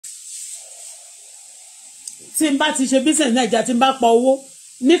tí n bá ti ṣe business Nigeria tí n bá pa owó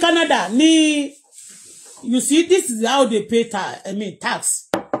ní Canada ní you see this is how they pay tax.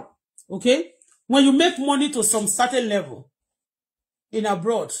 Okay, when you make money to some certain level in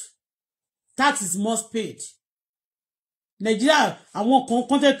abroad, tax is most paid. Nigeria àwọn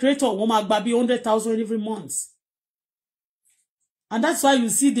content creator wọ́n máa gba bí 100,000 every month. And that's why you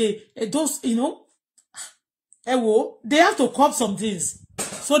see those, you know, they have to cop some things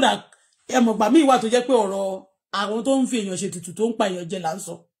so that mo gba mi wà tó jẹ́ pé ọ̀rọ̀ àwọn tó ń fi èyàn ṣe tutù tó ń pa èyàn jẹ là ń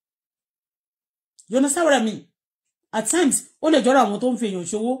sọ. You understand what I mean? At times, ó lè jọra àwọn tó ń fi èyàn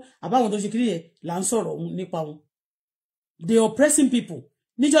ṣòwò àbáwọn tó ṣe kiri yẹn là ń sọ̀rọ̀ nípa wọn. They oppressing people.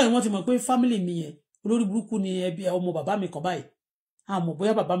 Níjọ́ yẹn wọ́n ti mọ̀ pé family mi yẹn olórí burúkú ni ẹbí ọmọ bàbá mi kan báyìí. Àmọ́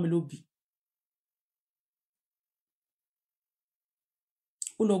bóyá bàbá mi ló bí.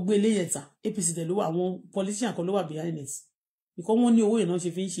 Ó lọ gbé eléyẹ̀ta APC dẹ̀ ló wà àwọn politician kan ló wà behind it. Because wọ́n ní owó yẹn náà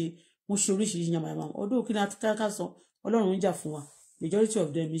ṣe fi ń ṣe wọ́n ṣe oríṣiríṣi yamayama. Ọdún kí ni ká sọ Ọlọ́run ń jà fún wa. Majority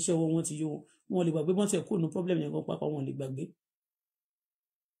of them iṣẹ́ owó wọn ti yó wọn lè gbàgbé bọ́n ti ẹ̀kọ́ no problem yẹn kan pápá wọn lè gbàgbé.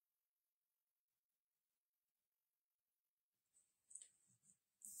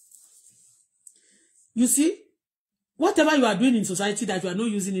 You see, whatever you are doing in society that you are not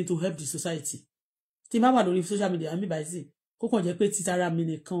using it to help the society. Tí má wà lórí social media mi báyìí sí kó kàn jẹ́ pé títara mi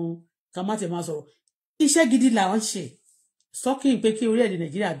nìkan ká má tẹ̀ máa sọ̀rọ̀. Iṣẹ́ gidi là ń ṣe. Stalking pé kí orílẹ̀-èdè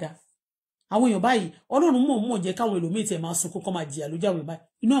Nàìjíríà dá. Àwọn èèyàn báyìí Ọlọ́run mọ̀ jẹ́ káwọn ẹlòmíì tẹ̀ máa sunkún kó máa jìyà lójú àwọn báyìí.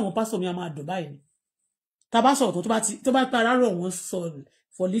 Inú àwọn pásítọ̀ mi á máa dùn báyìí. Tá bá sọ̀rọ̀ tó bá para rọ̀ wọ́n sọ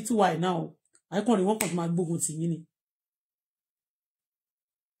for little while now. Àìkànrí wọ́n kàn tó máa gbógun tì yín ni.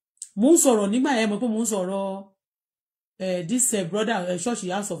 Mo ń sọ̀rọ̀ nígbà yẹn mo pé mo ń sọ̀rọ̀ this brother church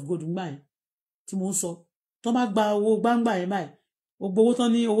House of God nígbà yẹn tí mo ń sọ tó bá gba owó gbangba yẹn báyìí gbogbo owó tán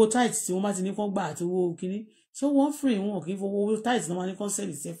ní owó tithe tí wọ́n bá ti ní kán gbà àti owó kíní ṣé wọ́n free wọn kì í fowó owó tithe náà máa ní kán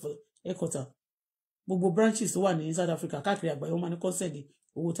sẹ́ẹ̀lì sí ẹ̀kọ́tà gbogbo branches tó wà ní South Africa káàkiri àgbáyé wọ́n máa ní kán sẹ́ẹ̀lì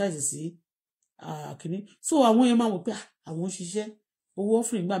owó tithe sí kíní so àwọn yẹn máa wò pé àwọn ṣiṣẹ́ owó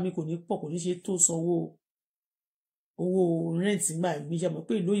offering gbà mí kò ní pọ̀ kò ní ṣe tó sanwó owó rent gbà mí ṣe mọ̀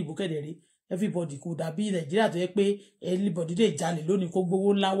pé ìlú òyìnbó kẹ̀dẹ̀ rí everybody kò dàbí Nàìjíríà tó yẹ pé everybody lè jalè lónìí kó gbowó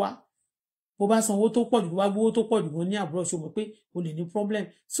ńlá wá bó bá san owó tó pọ̀ jù wá gbowó tó pọ̀ jù gan ní àbúrò ṣó mọ̀ pé o lè ní problem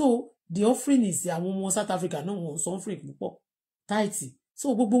so the offering is àwọn ọmọ South Africa náà wọ́n san offering púpọ̀ tithe so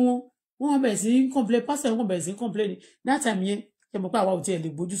gbogbo wọ́n bẹ̀rẹ̀ sí complain pastor wọ́n bẹ̀rẹ̀ sí complain that time yẹn ṣe mọ̀ pé àwa ò tiẹ̀ lè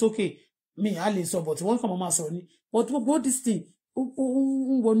gbójú sókè mi à lè sọ but wọ́n kàn máa sọ̀rọ̀ ni but gbogbo this thing ó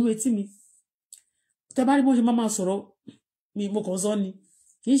wọnú etí mi tẹ́ bá rí bó ṣe máa sọ̀rọ̀ mi mo kàn sọ ni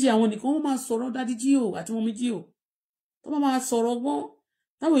kì í ṣe àwọn nìkan wọ́n máa sọ̀rọ̀ dádì jí o àti mọ́mí jí o tó máa sọ̀rọ̀ gan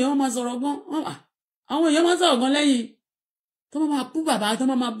táwọn èèyàn máa sọ̀rọ̀ gan àwọn èèyàn máa sọ̀rọ̀ gan lẹ́yìn tó máa bú bàbá tó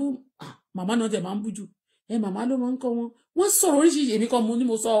máa bú màmá náà tẹ̀ máa ń bú jù màmá ló máa ń kọ́ wọ́n sọ̀rọ̀ oríṣiríṣi èmi kan mo ní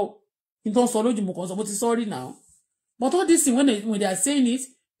mo sọ o nítorí sọ lójú mo kàn sọ mo ti sọ rí náà but all this thing when they are saying it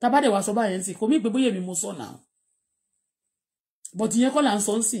tabade wa sọ báyẹn sí kò mí pé bóyá èmi mo sọ náà but ìyẹn kọ́ là ń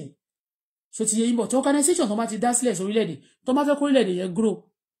sọ ń sìn ṣó ti yẹ yín bọ̀ tí organization tó bá ti dá sílẹ̀ sórílẹ̀-èdè tó bá fẹ́ kó orílẹ̀-èdè yẹn grow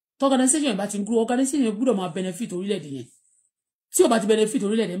tó organization yẹn bá ti grow organization yẹn gbọ́dọ̀ máa benefit orílẹ̀-èdè yẹn tí ó bá ti benefit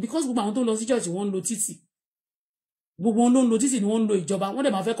orílẹ̀-èdè yẹn because gbogbo àwọn tó lọ sí church wọ́n ń lo títì gbogbo wọn ló ń lo títì ni wọ́n ń lo ìjọba wọ́n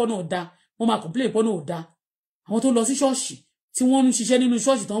dẹ̀ máa fẹ́ kọ́ náà dá wọ́n máa complain pọ́ náà ò dá àwọn tó lọ sí ṣọ́ọ̀ṣì tí wọ́n ń ṣiṣẹ́ nínú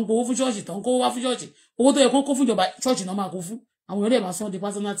ṣọ́ọ̀ṣì tó ń gbowó fún ṣọ́ọ̀ṣì tó ń kówó wá fún ṣọ́ọ̀ṣì owó tó yẹ kó kó fún ìjọba ṣọ́ọ̀ṣì náà máa kó fún àwọn èèyàn dẹ̀ máa sọ di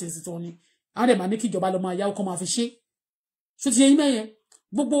personal things tó ní àwọn dẹ̀ máa ní kí ìjọba lọ máa yáwó kó máa fi ṣe ṣó ti yẹ yín mẹ́yẹn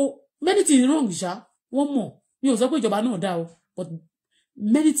gbogbo many things wrong ṣá wọ́n mọ̀ mi ò sọ pé ìjọba náà dá o but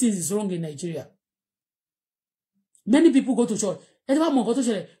many things is wrong in Nigeria many people go to church ẹ ti bá mọ nǹkan tó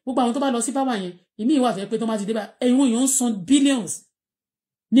ṣẹlẹ̀ gbogbo àwọn tó bá lọ sí power yẹn ìmí ìwà fẹ́ pé tó má ti dé bá ẹ̀yìn wọn èèyàn ń san billions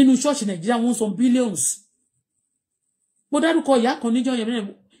nínú church Nigeria wọ́n ń san billions mo dárúkọ ìyá kan níjọ́ yẹn mẹ́rin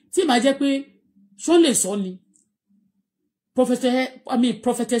tí màá jẹ́ pé ṣó lè sọ ni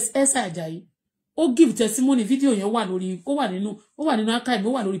prophetess Esther Ajayi ó give testimony video yẹn wà lórí ó wà nínú archive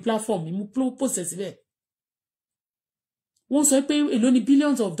ó wà lórí platform mi mo post ẹ̀ síbẹ̀ wọ́n sọ pé èló ni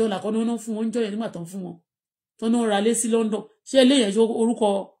billions of dollars kan náà fún wọn níjọ́ yẹn nígbà tán fún wọn tó náà ra lé sí London ṣé eléyẹn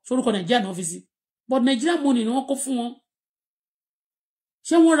orúkọ Nàìjíríà náà fi sí but Nigeria money ni wọ́n kó fún wọn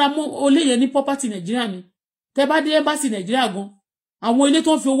ṣé wọ́n ra oléyẹn ní property Nigeria ni tẹ́ bá dé embassy Nigeria gan àwọn ilé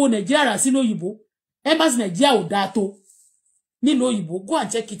tó ń fi owó Nigeria rà sínú òyìnbó embassy Nigeria ò dáa tó nílùú òyìnbó go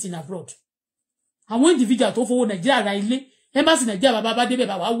and check it in abroad àwọn individual tó fowó Nigeria ra ilé embassy Nigeria bàbá bá débẹ̀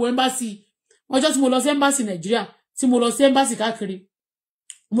bàbá wo embassy ọjọ́ tí mo lọ sí embassy Nigeria tí mo lọ sí embassy káàkiri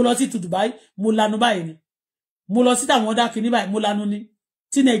mo lọ sí to Dubai mo lanu báyìí ni mo lọ sí tàwọn ọdá kìíní báyìí mo lanu ní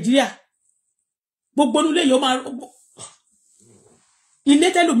ti Nigeria gbogbo nílé yóò máa ilé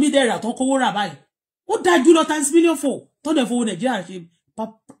tẹ́lòmí dẹ̀rà tó kówó rà báyìí ó dájú lọ times million four tó dẹ̀ fowó Nigeria ṣe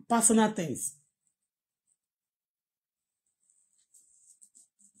personal things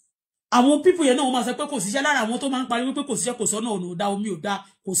àwọn people yẹn náà wọ́n máa sọ pé kò síṣẹ́ lára àwọn tó máa ń pariwo pé kò síṣẹ́ kò sọ́nà ọ̀nà òdá omi òdá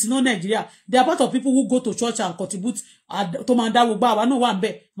kò sí náà Nàìjíríà they are part of people who go to church and contribute tó máa ń dáwọ́ gbá àwa náà wà ń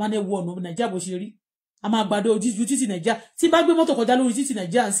bẹ̀ máa ń wo ọ̀nà Nàìjíríà bó ṣe rí a máa gbàdo ojú títì Nàìjíríà tí bá gbé mọ́tò kọjá lórí títì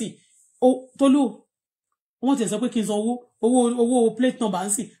Nàìjíríà ń sìn Tolú wọ́n ti sọ pé kí n san owó plate number ń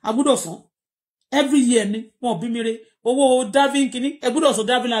sìn a gbọ́dọ̀ san every year ni wọ́n bí mi re owó driving kìíní ẹ gbọ́dọ̀ san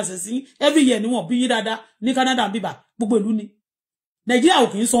driving license yín every year ni wọ́n bí yín dáadáa ní Canada bíbà gbogbo ìlú ni Nàìjíríà ò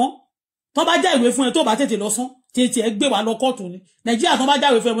kì í san tó bá já ìwé fún ẹ tó bá tètè lọ san tètè ẹ gbé wa lọ kóòtù ni Nàìjíríà tó bá já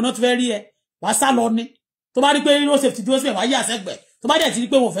ìwé fún ẹ mo náà ti fẹ́ rí ẹ wàá sá lọ ni tó bá rí pé road safety dúró síbẹ̀ wàá yí àṣẹgbẹ̀ tó bá dẹ̀ ti rí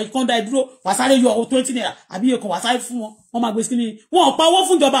pé wọ́n fẹ́ kán dá ẹ dúró wàá sáré yọ 20 naira àbí iye kan wàá sáré fún wọn wọ́n máa gbé sí ní wọn ò pa owó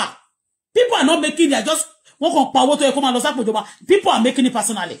fún ìjọba people are not making it just wọ́n kàn pa owó tó yẹ kó máa lọ sápò ìjọba people are making it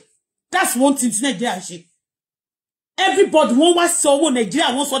personally that's one thing tí Nàìjíríà ṣe everybody wọ́n wá sọ owó Nàìjíríà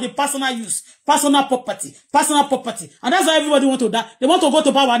wọ́n sọ the personal use personal property and that's why everybody want to die they want to go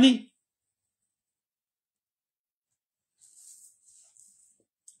to power ni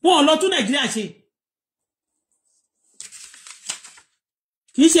wọ́n lọ tún Nàìjíríà ṣe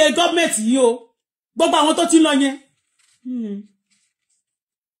kì í ṣe government yìí o gbogbo àwọn tó ti lọ yẹn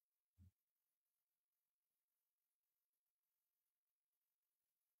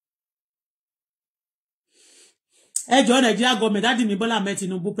ẹjọ́ Nigeria government dadi mi Bola Ahmed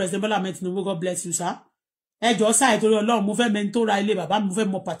Tinubu president Bola Ahmed Tinubu God bless you sir ẹjọ́ sáà torí Ọlọ́run mo fẹ́ mẹ́ni tó ra ilé bàbá mi mo fẹ́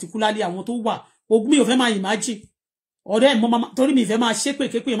mọ̀ particularly àwọn tó wà mi ò fẹ́ máa imagine ọ̀rẹ́ mo máa torí mi fẹ́ máa ṣépè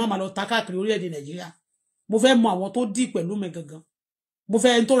képe máa lọ ta káàkiri orílẹ̀-èdè Nàìjíríà mo fẹ́ mọ̀ àwọn tó dì pẹ̀lú mi gangan mo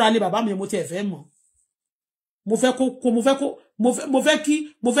fẹ́ ẹni tó ra ilé bàbá mi mo tiẹ̀ fẹ́ mọ̀ mo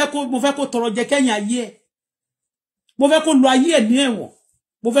fẹ́ kó tọrọ jẹ kẹ́yìn ayé ẹ̀ mo fẹ́ kó lo ayé ẹ̀ ní ẹ̀wọ̀n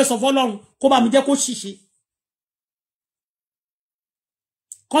mo fẹ́ sọ fọ́lọ́run kó bá mi jẹ́ kó ṣìṣe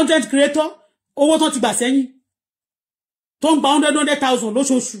content creator owó tó ti gbà sẹ́yìn tó ń gba 100,000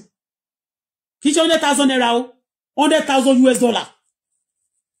 lóṣooṣù kì í ṣe 100,000 naira o 100,000 US dollar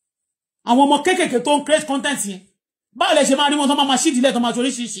àwọn ọmọ kéékèèké tó ń create content yẹn báwo lẹ ṣe máa rí wọn tó máa ṣídìílẹ̀ tó máa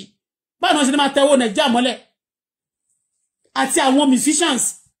torí ṣíṣí báwo náà ṣe máa tẹ́wọ́ Nàìjíríà mọ́lẹ̀ àti àwọn musicians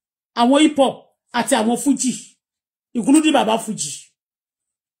àwọn hip hop àti àwọn Fuji including baba Fuji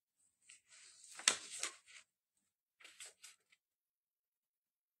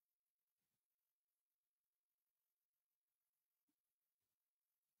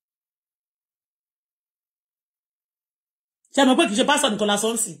ṣé mo pé kìí ṣe pastor nìkan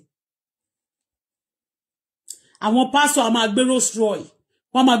lásán sí àwọn pastor a máa gbé Rolls Royce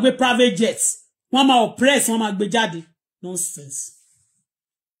wọ́n máa gbé private jets wọ́n máa oppress wọ́n máa gbé jáde nonsense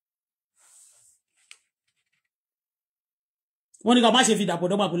wọ́n ní ká má ṣe fi dàpọ̀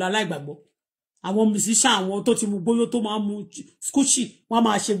dọ́gba pẹ̀lú aláìgbàgbọ́ àwọn musician àwọn tó ti mú gbóyó tó máa mú skuchi wọ́n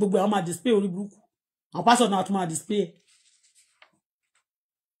máa ṣe gbogbo àwọn máa display orí burúkú àwọn pastor náà tún máa display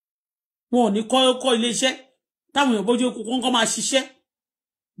wọn ò ní kọ́ ilé iṣẹ́ táwọn èèyàn bójú kọ́kọ́ máa ṣiṣẹ́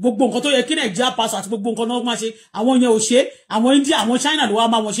gbogbo nǹkan tó yẹ kí Nàìjíríà pass àti gbogbo nǹkan náà máa ṣe àwọn yẹn ò ṣe àwọn India àwọn China ló wá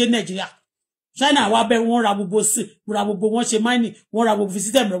máa wọn ṣe Nàìjíríà China wá bẹ wọn ra gbogbo wọn ṣe mining wọn ra gbogbo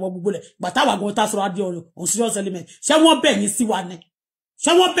system rẹ gbogbo lẹ gbàtà wà gan tá sọ̀rọ̀ adé ọ̀rọ̀ on serious element ṣé wọ́n bẹ̀ yín sí wa ni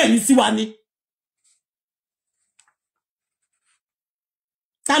ṣé wọ́n bẹ̀ yín sí wa ni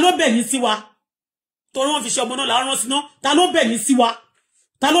ta ló bẹ̀ yín sí wa torí wọ́n fi ṣe ọmọ náà la rán síná ta ló bẹ̀ yín sí wa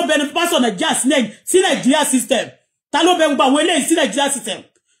ta ló bẹ̀ ní pastor Nigeria sí Nigeria system ta ló bẹ̀ gbogbo àwọn eléyìí sí Nigeria system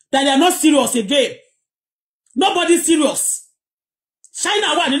that they are not serious again nobody serious China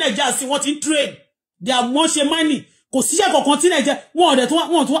wà ní Nigeria sí wọ́n ti train they are wọ́n ṣe mining kò síṣẹ́ kankan tí Nigeria wọ́n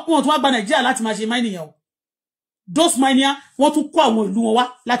tún wá gba Nigeria láti máa ṣe mining yẹn o those miner wọ́n tún kó àwọn ìlú wọn wá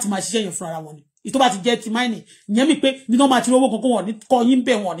láti máa ṣiṣẹ́ yẹn fún ara wọn ni ìtọ́ bá ti jẹ́ ti mining ìyẹn mi pé nínú máa ti rówó kankan wọ́n ní kọ́ yín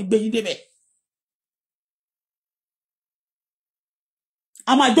bẹ̀ wọ́n ní gbé yín débẹ̀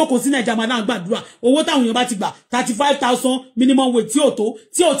a máa jókòó sí Nigeria máa náà gbàdúrà owó táwọn èèyàn bá ti gbà 35,000 minimum wage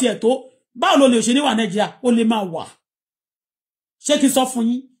tí ò tiẹ̀ tó báwo ló lè ṣe níwà Nigeria ó lè máa wà ṣé kí n sọ fún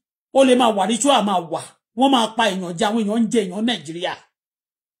yín ó lè máa wà ritual máa wà wọ́n máa pa èèyàn jẹ àwọn èèyàn ń jẹ èèyàn Nigeria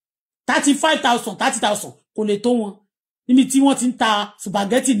 35,000 30,000 kò lè tó wọn níbi tí wọ́n ti ń ta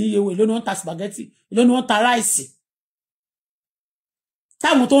spaghetti ní iye èlò ni wọ́n ta spaghetti èlò ni wọ́n ta rice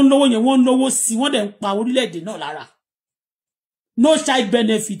táwọn tó ń lówó yẹn wọ́n ń lówó sí wọ́n dẹ̀ ń pa orílẹ̀-èdè náà lára no child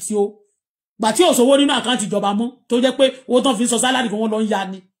benefit o gbà tí ò sówó nínú àkáǹtì ìjọba mọ́ tó jẹ́ pé owó tán fi ń sọ sálárì kan wọ́n lọ ń ya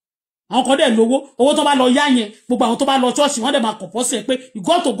ni àwọn kan dẹ̀ lówó owó tó bá lọ yá yẹn gbogbo àwọn tó bá lọ church wọ́n dẹ̀ máa compulsory pé you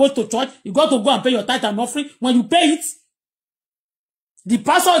got to go to church you got to go and pay your tithe and offering when you pay it the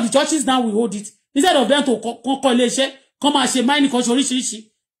pastor of the churches now will hold it instead of them to kọ́ ilé iṣẹ́ kọ́ máa ṣe mining kan ṣe oríṣiríṣi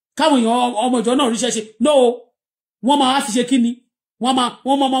káwọn èèyàn ọmọ ìjọ náà ríṣẹ́ ṣe no wọ́n máa fi ṣe kíni wọ́n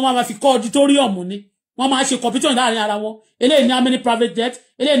máa fi kọ́ auditorium ni wọ́n máa ṣe competition láàrin ara wọn eléyìí ní how many private jet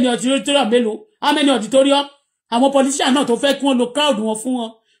eléyìí ní auditorium mélòó how many auditorium àwọn politician náà tó fẹ́ kí wọ́n lo crowd wọn fún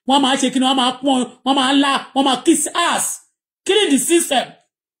wọn wọ́n máa ṣe kí ni wọ́n máa pọ́n wọ́n máa lá wọ́n máa kiss ass killing the system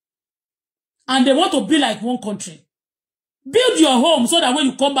and they want to be like one country. Build your home so that when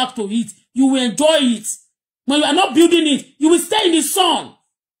you come back to it you will enjoy it. When you are not building it you will stay in the sun.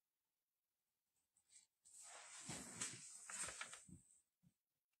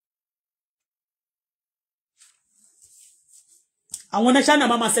 Àwọn national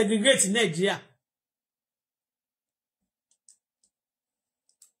mama segregate in Nigeria.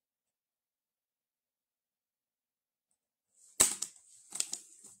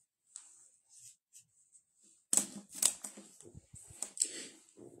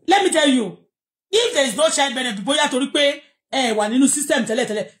 Let me tell you, if there is no child benefit, bóyá torí pé wà nínú system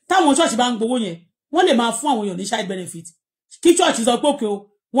tẹ́lẹ̀tẹ́lẹ̀, táwọn church bá ń gbowó yẹn, wọ́n lè máa fún àwọn èèyàn ní child benefit. Kí church sọ pé okay o,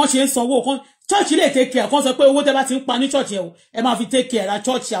 wọ́n ṣe ń sanwó kan, church lè take care, kan sọ pé owó tẹ́ bá ti ń pa ní church yẹn o, ẹ máa fi take care ra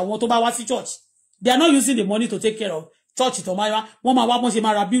church àwọn tó bá wá sí church. They are not using the money to take care of church tó máa wá, wọ́n máa wá wọ́n ṣe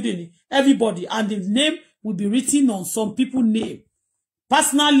máa ra building ni, everybody, and the name will be written on some people name.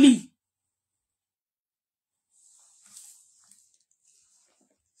 Personally,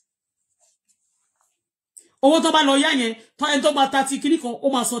 owó tó bá lọ yá yẹn tó ẹni tó bá ta ti kíní kan ó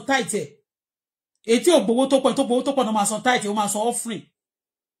máa san tithe èyí tí ò gbowó tó pọ̀ náà máa san tithe ó máa san offering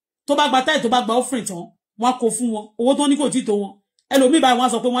tó bá gba tithe tó bá gba offering tán wọ́n kó fún wọn owó tó ní kò tí tó wọn ẹlòmíì báyìí wọ́n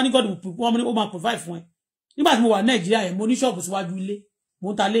sọ pé wọ́n ní God wọ́n ó máa provide fún ẹ nígbà tí mo wà Nàìjíríà yẹn mo ní ṣọ́ọ̀bù síwájú ilé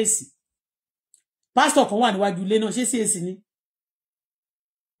mo ń ta léèsì pastor kan wà níwájú ilé náà ṣé CAC ni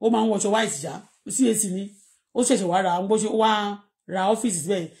ó máa ń wọṣọ white já CAC ni ó ṣẹ̀ṣẹ̀ wá ra bó ṣe wá ra ọ́fíìsì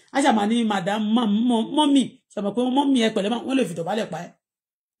bẹ́ẹ̀ aṣàmà ní madam mọ́mì ṣàmọ̀ pé mọ́mì ẹ pẹ̀lẹ́ wọ́n lè fi dọ̀bálẹ̀ pa ẹ́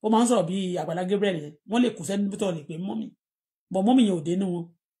ó máa ń sọ̀rọ̀ bí Àgbàlá Gabriel yẹn wọ́n lè kù sẹ́ni tó lè pè mọ́mì bọ̀ mọ́mì yẹn ò dénú wọn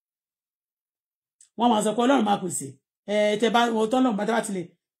wọ́n máa sọ pé Ọlọ́run máa pèsè tẹ bá wọn tọ́lọ́run bá tẹ́ bá ti lè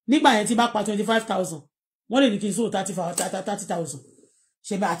nígbà yẹn tí bá pa 25,000 wọ́n lè ní kí n sóò 30,000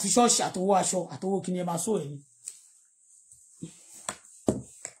 ṣẹ̀bẹ̀ àti ṣọ́ọ̀ṣì àtowó aṣọ àtowó kí ni ẹ máa sóò ẹ̀yìn.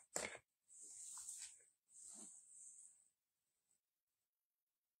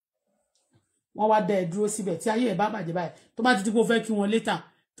 wọ́n wá dá ẹ dúró síbẹ̀ tí ayé ẹ̀ bá bàjẹ́ báyìí tó bá ti di pé ó fẹ́ kí wọn létà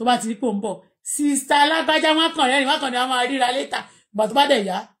tó bá ti di pé ó ń bọ̀ sista alágbájá wọn kàn rẹ́rìn wọn kàn ní àwọn máa ríra létà ìgbà tó bá dẹ̀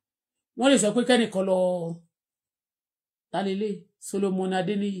yá wọ́n lè sọ pé kẹ́nìkan lọ tálélé Solomon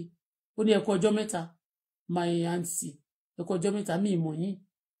Adéníyì ó ní ẹ̀kọ́ ọjọ́ mẹ́ta my aunty ẹ̀kọ́ ọjọ́ mẹ́ta mi ìmọ̀ yín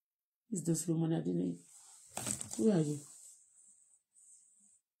is the Solomon Adéníyì who are you?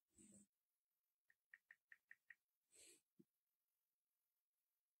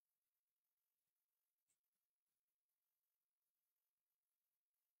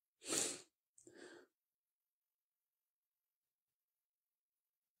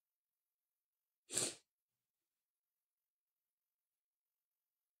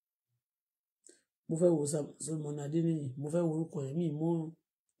 mo fẹ́ wo Solomon Adéníyì mo fẹ́ wo orúkọ ẹ̀ mi mọ́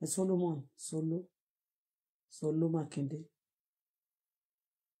Solomon Solo Mákindé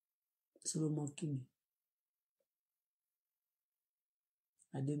Solomon Kini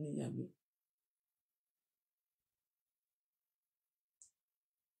Adéníyì àbí.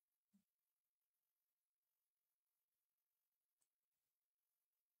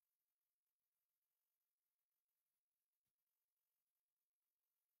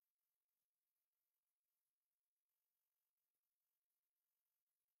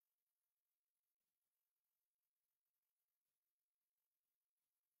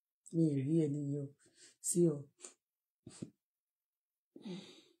 mi ì rí ẹni yẹn sí ọ.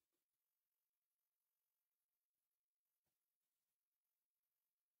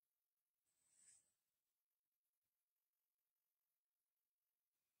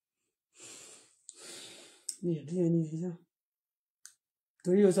 mi ì rí ẹni yẹn náà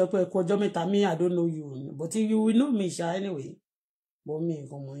torí o sọ pé ẹ kú ọjọ́ mẹ́ta mi I don't know you but you will know me ṣá anyway but mi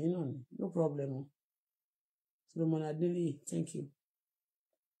nǹkan mọ̀ yín náà ni no problem Solomon Adéníyì thank you.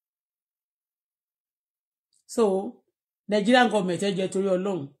 So Nigerian government ẹ jẹ́ torí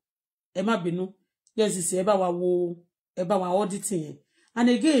Ọlọ́run ẹ má bínú yes ẹ bá wa auditing yẹn and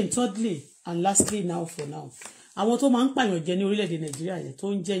again thirdly and lastly now for now àwọn tó máa ń pààyàn jẹ ní orílẹ̀-èdè Nàìjíríà yẹn tó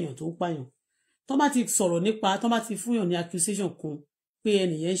ń jẹyàn tó ń pààyàn tó bá ti sọ̀rọ̀ nípa tó bá ti fúnyàn ní accusation kan pé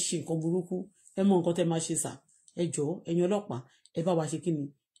ẹnìyẹn ṣe nǹkan burúkú ẹ mọ nǹkan tẹ́ máa ṣe sà ẹ jọ̀ọ́ ẹ̀yin ọlọ́pàá ẹ bá wa ṣe kí ni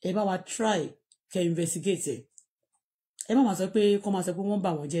ẹ bá wa try kẹ́ investigate ẹ má máa sọ pé kọ́ máa sọ pé wọ́n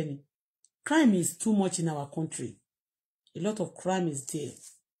bà wọ́n jẹ́ ni. Crime is too much in our country. A lot of crime is there.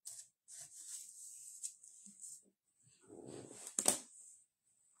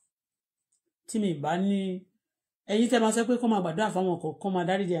 Tí mi bá ní ẹ̀yin tẹ́ máa sọ pé kó máa gbàdúrà fáwọn ọkọ̀ kó máa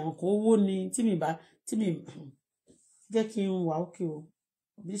dáríjì àwọn kan owó ni tí mi jẹ́ kí n wà ókè o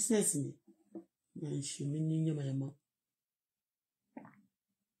business mi máa ń ṣe mí ní yànmọ̀yànmọ́.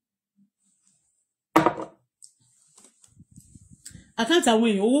 àkáǹtì àwọn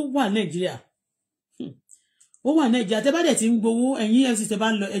èèyàn owó wà Nàìjíríà ó wà Nàìjíríà tẹ́ bá dẹ̀ ti ń gbowó ẹ̀yin EFCC tẹ́ bá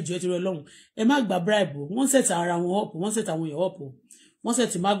ń lọ ẹjọ́ ti rọ lọ́hùn ẹ má gba bribe wọ́n sẹ̀tì ara wọn up wọ́n sẹ̀tì àwọn èèyàn up wọ́n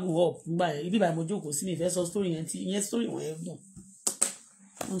sẹ̀tì magun up nígbà yẹn ibi ìbàmọ̀ jókòó sí mi ìfẹ́ sọ story yẹn tí ìyẹn story wọn yẹn gùn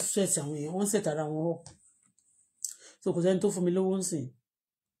wọ́n sẹ̀tì àwọn èèyàn wọ́n sẹ̀tì ara wọn up so kò sẹ́ni tó fún mi lówó ń sìn.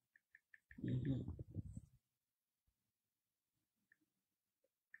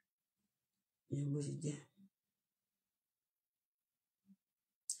 ìyẹn bó ṣe jẹ́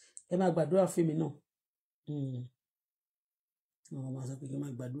ẹ máa gbàdúrà fún mi náà àwọn máa sọ pé kí n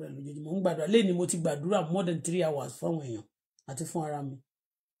máa gbàdúrà lójoojúmọ́ ń gbàdúrà lẹ́ni mo ti gbàdúrà more than 3 hours fáwọn èèyàn àti fún ara mi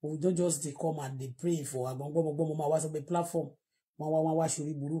we don't just dey come and dey pray for agbọ̀ngbọ̀ngbọ̀n mo máa wá sọ pé platform wọn wá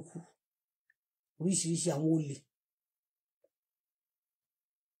sórí burúkú oríṣiríṣi àwọn olè.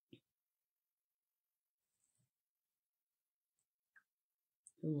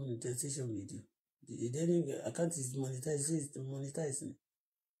 Monetization video the daily account is monetizing.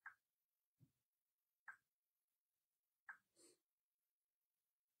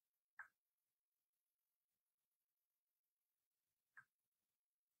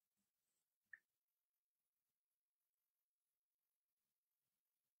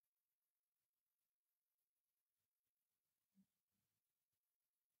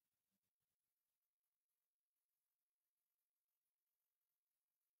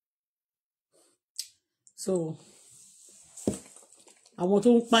 So àwọn tó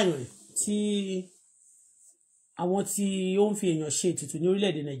ń pààyàn tí àwọn tí ó ń fi èèyàn ṣe ètùtù ní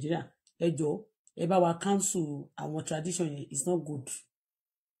orílẹ̀-èdè Nàìjíríà ẹ jọ̀ọ́ ẹ bá wa cancel àwọn tradition yẹn it's not good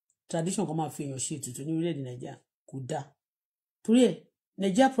tradition kan máa fi èèyàn ṣe ètùtù ní orílẹ̀-èdè Nàìjíríà kò dáa torí ẹ̀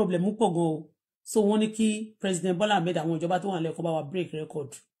Nàìjíríà problem pọ̀ gan o so wọ́n ní kí President Bola Ahmed àwọn ìjọba tó wà lẹ́kọ̀ọ́ bá wa break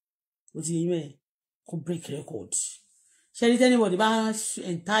record ó ti yẹ mẹ́ẹ̀ kó break record ṣẹ́ni tẹ́nibọ̀dì bá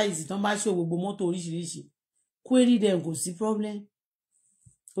entice tán bá ṣe gbogbo mọ́tò oríṣiríṣi query them kò sí problem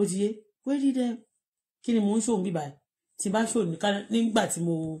ó ti yé query them kí ni mò ń ṣòun bíbá tí bá ṣò nígbà tí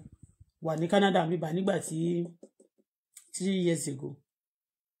mo wà ní Canada bíbá nígbà tí 3 years ago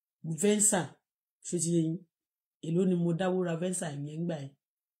Venza ṣó ti yé yín èló ni mo dáwó ra Venza yẹn gbà yẹn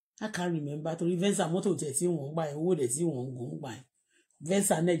I can't remember torí Venza mọ́tò tẹ̀ tí wọ́n gbà yẹn owó dẹ̀ tí wọ́n gùn gbà yẹn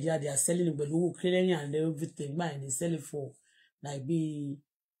Venza Nigeria they are selling pẹ̀lú owó clearing and everything gbà yẹn they sell it for like be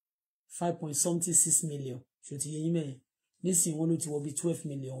 5.6 million ṣó ti yé yín mẹ́rin nísìnyí wọ́n ló ti wọ bí 12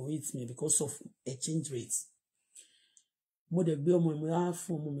 million or 8 million because of exchange rate mo dẹ̀ gbé ọmọ mi á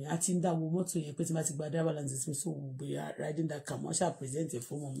fún ọmọ mi á ti ń dáwọ́ mọ́tò yẹn pé tí má ti gba driver license mi so we'll be riding that car wọ́n ṣáà present ẹ̀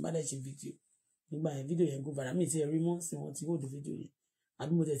fún ọmọ mi bá dẹ̀ ṣe fídíò nígbà yẹn fídíò yẹn go viral mi ti rí mọ́ sí wọn ti hold fídíò yẹn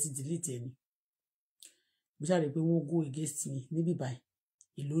àbí mo tẹ̀ ti delete ẹ̀ ni mo ṣáà rí pé wọ́n go against me níbí báyìí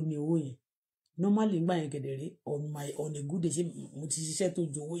èló ni owó yẹn normally nígbà yẹn gẹ̀dẹ̀rẹ́ on a good day ṣé mo ti ṣiṣẹ́ tó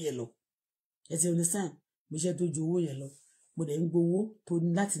ju owó yẹn lọ ẹ ti understand mo ṣiṣẹ́ tó ju owó yẹn lọ mo dẹ̀ ń gbowó tó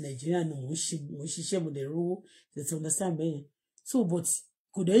láti Nàìjíríà ni mo ń ṣiṣẹ́ mo dẹ̀ rówó ẹ ti understand bẹ́ẹ̀ yẹn so but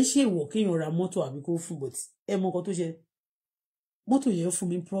kò dẹ̀ ń ṣe ìwọ̀ kéèyàn ra mọ́tò àbí kó fún but ẹ mọ nǹkan tó ṣe mọ́tò yẹn fún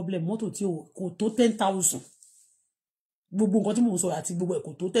mi problem mọ́tò tí kò tó 10,000 gbogbo nǹkan tí mo sọ àti gbogbo ẹ̀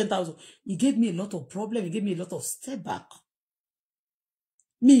kò tó 10,000 it gave me a lot of problem it gave me a lot of step back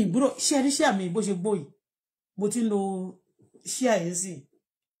mi ìbúrò ṣe àmì bó ṣe gbóyìí mo ti ń lo ṣí àyẹ́sì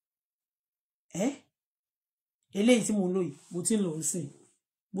eléyìí tí mo ń lò yìí mo ti ń lò ó sìn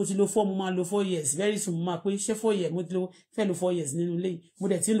mo ti lo 4 mo máa lo 4 years very soon mo máa pé ṣé 4 years mo ti lo fẹ́ lo 4 years nínú ilé yìí mo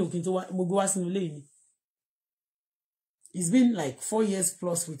dẹ̀ ti ń lò kí n tó wá mo gbé wá sínú ilé yìí ni it's been like 4 years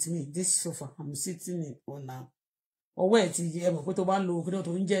plus with me this sofa I'm sitting on now ọwọ́ ẹ̀ ti ẹ mọ̀ pé tó bá ń lo kí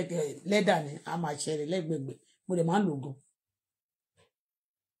tó ń jẹ́ lẹ́dà ni a máa ṣẹlẹ̀ lẹ́gbẹ̀gbẹ̀ mo dẹ̀ máa ń lò gan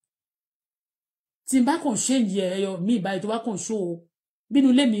tí n bá kàn change ẹyọ mi báyìí tó bá kàn show bínú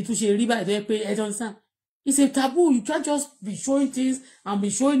ilé mi tún ṣe rí báyìí tó yẹ pé ẹ tán sàn. It's a taboo. You can't just be showing things and be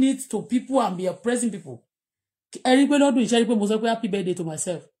showing it to people and be oppressing people. Ẹ̀rí pé lọ́dún ìṣẹ́rí pé mo sọ pé happy birthday to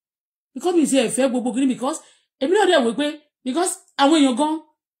myself. Because mi ṣe ẹ̀fẹ́ gbogbo kìíní because èmi náà dẹ̀ wí pé because àwọn èèyàn gan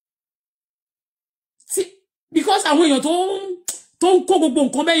because àwọn èèyàn tó ń kó gbogbo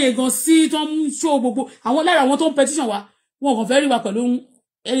nǹkan bẹ́yẹn gan sí tó ń show gbogbo àwọn lára àwọn tó ń petition wa wọn kàn fẹ́ rí wa pẹ̀lú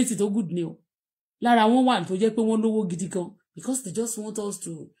anything tó good ni o. Lára wọn wà tó jẹ́ pé wọ́n lówó gidi gan because they just want us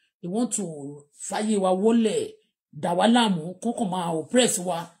to they want to fàyè wa wọlé dà wá láàmú kọ́kàn máa oppress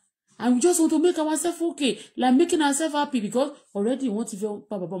wa and we just want to make ourselves okay like making ourselves happy because already wọ́n ti fẹ́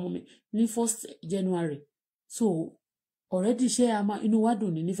pa bàbá ọmọ mi ní 1st January so already ṣé a máa inú wa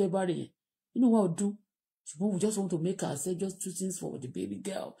dùn ní February yẹn inú wa ò dùn we just want to make ourselves just do things for the baby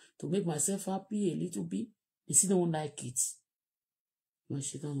girl to make myself happy a little bit. They still don't like it.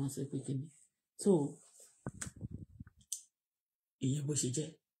 So, ìyẹn bó ṣe jẹ́.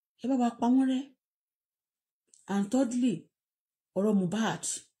 Ẹ bá wa pa wọ́n rẹ́. And thirdly, ọ̀rọ̀ Mohbad.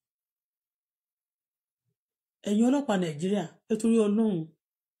 Ẹ̀yin ọlọ́pàá Nàìjíríà, ẹ torí Ọlọ́run.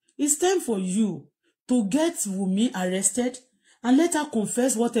 It's time for you to get Wunmi arrested and let her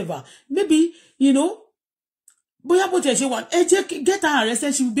confess whatever. Maybe, bóyá bó tiẹ̀ ṣe wà, ẹ jẹ́ get her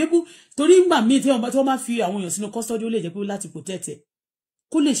arrested, she will be able, torí ńgbà míì tí wọ́n bá fi àwọn èèyàn sínú custody ó lè jẹ́ pé láti protect ẹ̀.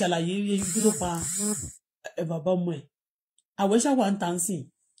 Kó lè ṣàlàyé ibi tó pa bàbá ọmọ ẹ̀. Àwẹ̀ ṣàwà ń tàn sí.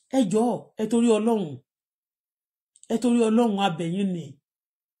 Ẹ jọ̀ọ́, ẹ torí Ọlọ́run abẹ̀yìn ni.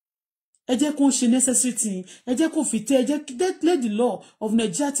 Ẹ jẹ́ kó ṣe necessary thing. Ẹ jẹ́ kó fi tẹ́, ẹ jẹ́ let the law of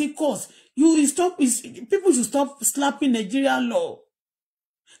Nigeria take course. People should stop slapping Nigerian law.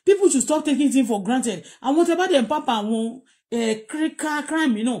 People should stop taking things for granted. Àwọn tẹ́ bá dẹ̀ ń pápá àwọn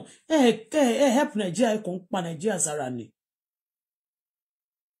crime náà, help Nigeria, kò ń pa Nigeria sára ni.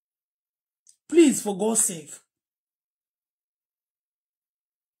 Please, for God's sake.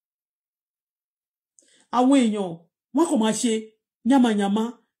 Àwọn èèyàn wọ́n kò máa ṣe yamayama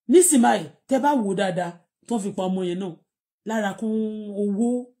nísìnyí tẹ́ bá wò dáadáa tó fi pa ọmọ yẹn náà lára kún owó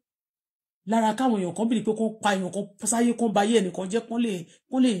lára káwọn èèyàn kan bìrì pé kó pa èèyàn kan sáyé kó ba ayé ẹnìkan jẹ́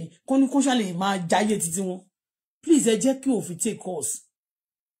kó ṣàlè máa jáyé títí wọn. Please, ẹ jẹ́ kí òfin take course.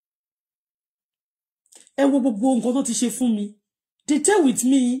 Ẹ wo gbogbo nǹkan tó ti ṣe fún mi. They tell with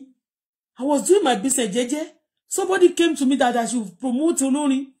me, I was doing my business jẹ́jẹ́. Somebody came to me that I should promote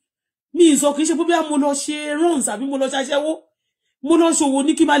olórin. Mi sọ kìí ṣe bó bí mo lọ ṣe runs àbí mo lọ ṣaṣẹ́wó. Mo lọ ṣòwò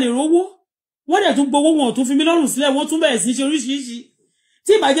ní kí má lè rówó. Wọ́n dẹ̀ tún gbowó wọn tún fi mí lọ́rùn sílẹ̀, wọ́n tún bẹ̀rẹ̀ sí ṣe oríṣiríṣi.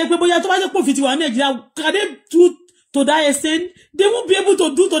 Tí ìbá jẹ́ pé bóyá tó bá jẹ́ pé òfin ti wà ní Nàìjíríà, can they do to that extent? They won't be able to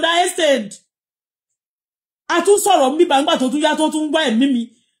do to that extent. A tún sọ̀rọ̀ mi bá ńgbà tó tún yá tó tún gbá ẹ̀mí mi.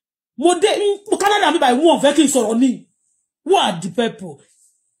 Mo dé Canada mi bá wọ́n fẹ́ kí n sọ̀rọ̀ ní. Who are the people?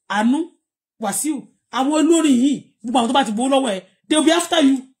 Àánú, Wàsíù, àwọn olórin yìí, gbogbo àwọn tó bá ti gbowó lọ́wọ́ ẹ̀, they will be after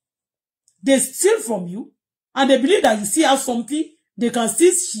you. They steal from you, and they believe that you still have something. They can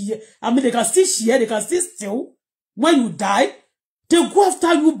still share. They can still share. They can still steal. When you die, they go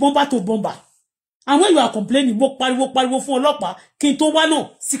after you bomber to bomber. And when you are complaining, mo pariwo fún ọlọ́pàá, kí n tó wá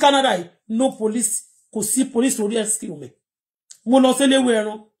náà sí Canada yìí, no police, kò sí police to rescue me. Mo lọ sí Eléwé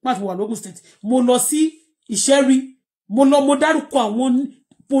Ẹran, má ti wà l'Ogun State. Mo lọ sí Ìṣẹ́rí. Mo dárúkọ àwọn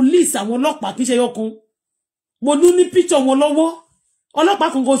police, àwọn ọlọ́pàá kì í ṣe yọkan. Mo ní picture wọn lọ́wọ́.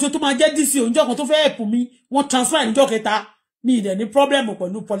 Ọlọ́pàá kan goṣo tó máa jẹ́ DC onjo kan tó fẹ́ help mi, wọ́n transfer níjọ́ kẹta. Mi dẹ̀ ní problem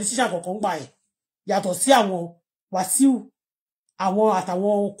pẹ̀lú politician kankan gbà ẹ̀. Yàtọ̀ sí àwọn Wàsíù, àwọn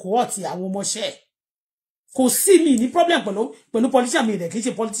àtàwọn cohort, àwọn ọmọṣẹ́. Kò sí mi ní problem pẹ̀lú politician, mi dẹ̀ kì í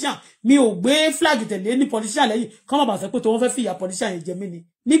ṣe politician. Mi ò gbé flag tẹ̀lé ní politician lẹ́yìn. Kàn má bàa sọ pé tó wọ́n fẹ́ fìyà politician yẹn jẹ mí ni.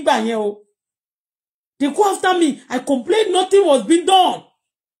 Nígbà yẹn o. They go after me. I complained, nothing was being done.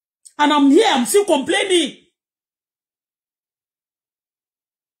 And I'm here, I'm still complaining.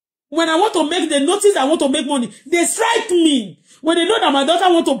 When I want to make the notice, I want to make money, they strike me. When they know that my daughter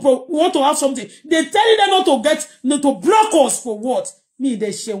want to have something, they tell them not to block us for what? Me,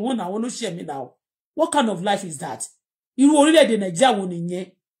 they share one, I want to share me now. What kind of life is that? Irú orílẹ̀-èdè Nàìjíríà wo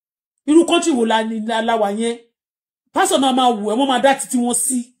nìyẹn? Irú country wo la wà yẹn? Pastor na ma wù ẹ́, wọ́n máa dá títí wọn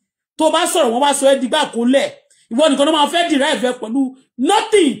sí. Tó bá sọ̀rọ̀ wọ́n bá sọ ẹ́ dìgbà kó lẹ̀. Ìwọ nìkan ló máa fẹ́ derive pẹ̀lú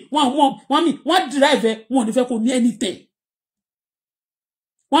nothing. Wọ́n derive, wọ́n ní fẹ́ kó ní anything.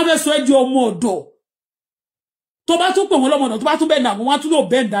 Wọ́n fẹ́ sọ ẹ́ di ọmọ ọ̀dọ̀. Tó bá tún pè wọ́n lọ́mọ ọ̀dọ̀, tó bá tún bẹ́ẹ̀ náà, wọ́n tún lò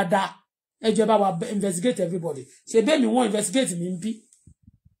bẹ́ẹ̀ dáadáa. Ẹ jẹ́ bá wa investigate everybody. Ṣé bẹ́ẹ̀ mi wọ́n investigate mi ń bí?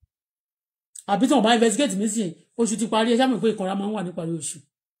 Àbí tí wọ́n bá investigate mi sí oṣù ti parí, ẹ ṣá mọ̀ pé ìkanra máa ń wà níparí oṣù.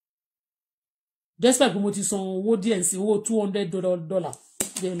 Despite pé mo ti san owó díẹ̀ sí owó $200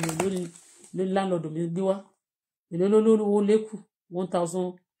 jẹ́ lórí landlord mi gbé wá. Èló lówó lékù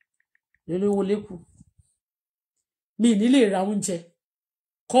 1,000 èló lówó lékù. Mi ní lè ra oúnjẹ.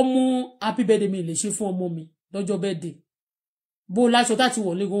 Kọ́ mú happy birthday mi lè ṣe fún ọmọ mi lọ́jọ́ birthday. Bó láṣọ tá ti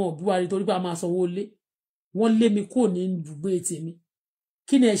wọlé gan Buhari torí pé a máa sanwó lé. Wọ́n lé mi kúrò ní ibùgbé tèmi.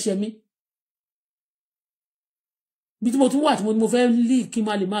 Kí ni ẹ̀ṣẹ̀ mi? Bí tí mo tún wà tí mo fẹ́ lì kí n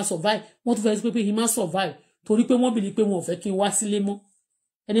má lè máa survive. Wọ́n tún fẹ́ sọ pé kí n má survive torí pé wọ́n bìlí pé wọn ò fẹ́ kí n wá sílé mọ́.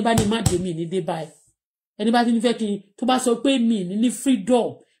 Ẹni bá ní má dé mi ní dé báyìí. Ẹni bá ti ní fẹ́ kí n tó bá sọ pé mi ní freedom,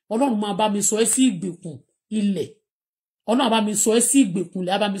 Ọlọ́run máa bá mi sọ ẹ́ sí ìgbèkùn ilẹ̀. Ọlọ́run bá mi sọ ẹ́ sí ìgbèkùn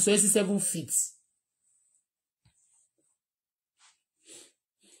ilẹ̀, bá mi sọ ẹ́ sí 7 feet.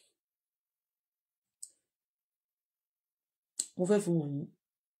 Mo fẹ́ fún wọn yín.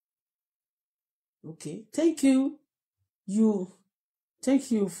 Okay, thank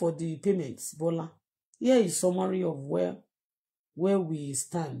you for the payments, Bola. Here is summary of where we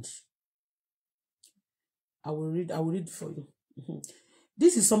stand. I will read for you.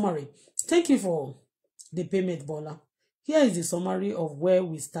 This is summary. Thank you for the payment, Bola. Here is the summary of where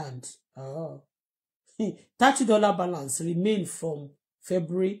we stand. $30 balance remain from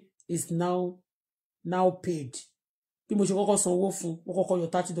February is now paid. Bí mo ṣe kọ́kọ́ san owó fún, ó kọ́kọ́ yọ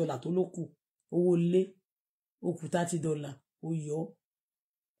 $30 tó ló kù. Owó lé ó kù $30 ó yọ.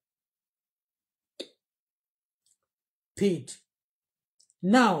 Paid.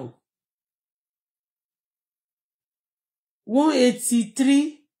 Now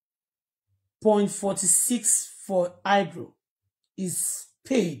 183.46 for eyebrow is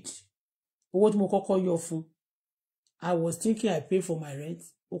paid. Owó tí mo kọ́kọ́ yọ fún. I was thinking I pay for my rent.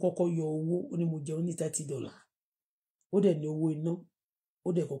 Ó kọ́kọ́ yọ owó, ó ní mo jẹ ó ní $30. Ó dẹ̀ ní owó iná.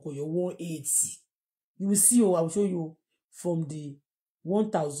 Ó dẹ̀ kọ́kọ́ yọ 180. You will see, I will show you from the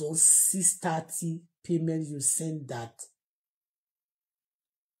 1,630 payment you send that.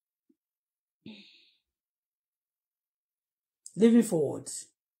 Moving forward,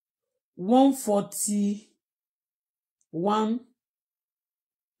 141.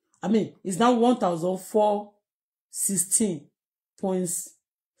 I mean, it's now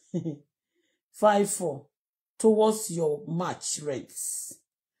 1,416.54 towards your March rates.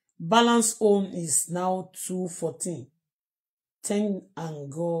 Balance own is now 214. Thank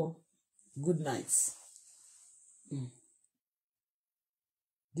and go. Good night.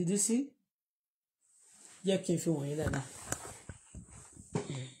 Did you see? Yeah, kí n fi wọ̀nyí dáadáa.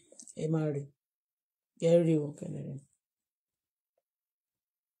 Ẹ máa rí. Ẹ rí o, kẹ́lẹ́ rí.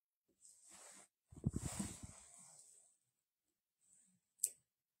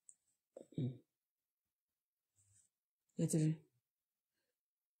 Ẹ ti rí.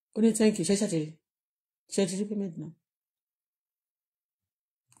 Ó ní thank you, ṣe ti rí payment náà.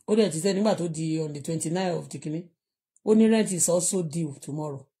 Ó dẹ̀ ti sẹ́ nígbà tó di on the 29 of the kìíní. Ó ní rent is also due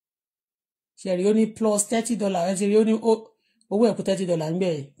tomorrow. Ṣé rí ó ní plus $30. Ẹ ti rí ó ní owó ẹ̀kú $30 ń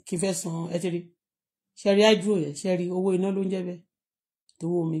gbẹ̀ kí fẹ́ san ẹ ti rí. Ṣé rí hydro yẹn, ṣé rí owó iná ló ń jẹ́ bẹ́ẹ̀.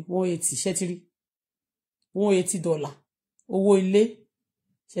 Owó mi 180, ṣé ti rí. $180. Owó ilé,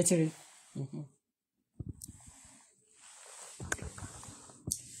 ṣé ti rí.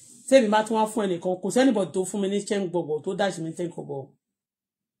 Tèmi bá tún wá fún ẹnìkan kò sẹ́nìbọ̀ tó fún mi ní change gbogbo tó dáṣì mi thank gbogbo.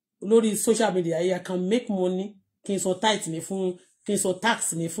 Lórí social media I can make money kí n sọ tithe mi fún kí n sọ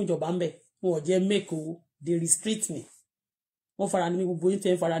tax mi fún ìjọba ńbẹ̀. Wọn ò jẹ́ make owó, they restrict me. Wọ́n fara ní mi gbogbo yín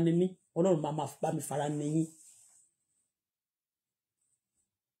tẹ́ ń fara ní mi, Ọlọ́run máa bá mi fara ní yín.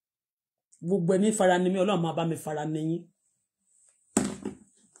 Gbogbo ẹni fara ní mi, Ọlọ́run máa bá mi fara ní yín.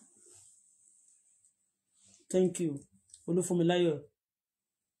 Thank you. Olúfúnmiláyọ̀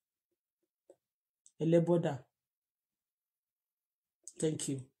Ẹlẹ́bọ̀dà. Thank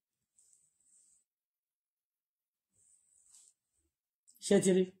you. Ṣé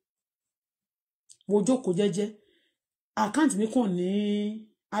ti rí? Mo jókòó jẹ́jẹ́. Àkáǹtì mi kàn ní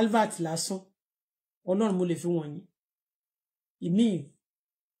Albert lásán. Ọlọ́run mo lè fi wọ̀nyí. Ìmí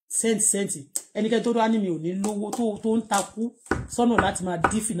sẹ́ǹtì. Ẹnikẹ́ni tó dá ní mi ò ní lówó tó ń takú sọ́nà láti máa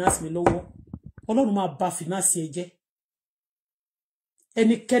dí finance mi lọ́wọ́. Ọlọ́run máa bà finance ẹ jẹ́.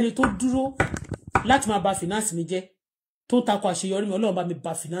 Ẹnikẹ́ni tó dúró láti máa bà finance mi jẹ́ tó ń takú àṣeyọrí mi, Ọlọ́run bá mi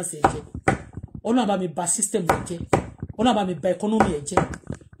bà finance ẹ jẹ́. Ọlọ́run bá mi bà system ẹ jẹ́. Ọlọ́run bá mi bà economy ẹ jẹ́.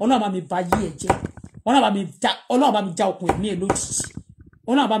 Ọlọ́run bá mi bà ayé ẹ jẹ́. Ọlọ́run bá mi já okùn ẹ̀mí ẹ lójijì.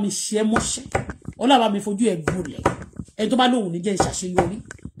 Ọlọ́run bá mi ṣe é mọ́ṣẹ́. Ọlọ́run bá mi fojú ẹ gbolẹ̀. Ẹni tó bá lóhùn ní jẹ́ ìṣàṣeyọrí.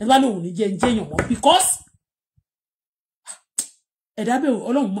 Ẹni tó bá lóhùn ní jẹ́ ń jẹ́yàn wọn because ẹ̀dá bẹ́ẹ̀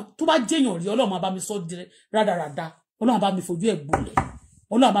Ọlọ́run tó bá jẹ́yàn rí Ọlọ́run máa bá mi sọ rádaràda. Ọlọ́run bá mi fojú ẹ gbolẹ̀.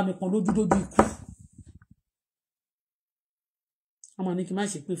 Ọlọ́run bá mi pọ́n lójú ikú. Ọmọ ní kí n má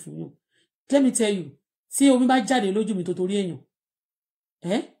ṣe pé fún yàn. Let me tell you, tí omi bá jáde lójú mi tó torí èèyàn,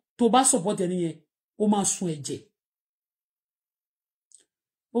 tó bá support ẹni yẹn, ó máa sun ẹ̀jẹ̀.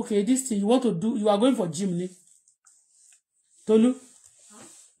 Okay, this thing you want to do, you are going for gym ni. Tolu,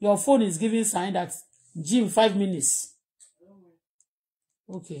 your phone is giving sign that gym 5 minutes.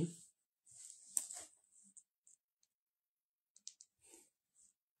 Okay.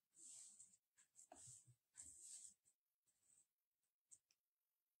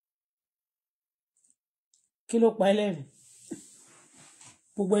 Kí ló pa ẹlẹ́rìn?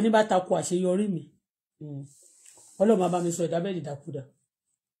 Gbogbo ẹni bá takò àṣeyọrí mi. Ọlọ́run máa bá mi sọ ìdábẹ́ ìdàkudà.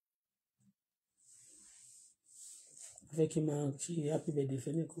 Fẹ́ kí n máa ṣe happy birthday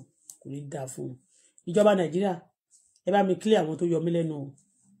fẹ́nìkan kò ní dáa fún un. Ìjọba Nàìjíríà ẹ bá mi clear àwọn tó yọ mí lẹ́nu o.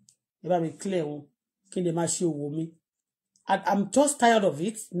 Ẹ bá mi clear wọn kí n lè máa ṣe òwò mi. I'm just tired of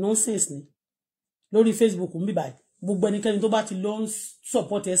it, nonsense ni. Lórí Facebook ń bí báyìí gbogbo ẹnikẹ́ni tó bá ti lọ ń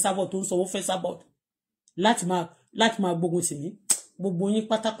support ẹ sábọ̀ tó ń sanwó fẹ́ sábọ̀ láti máa gbógun tì mí gbogbo yín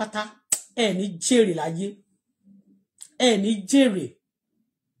pátápátá ẹ ní jèrè láyé ẹ ní jèrè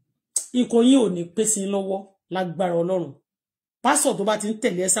ikọ̀ yín ò ní pèsè lọ́wọ́ lágbára Ọlọ́run pásọ̀ tó bá ti ń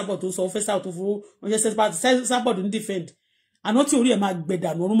tẹ̀lé Esabod tó sọ fẹ́ sáà tó fún ọjọ́ Esabod ń defend àná tí orí ẹ̀ máa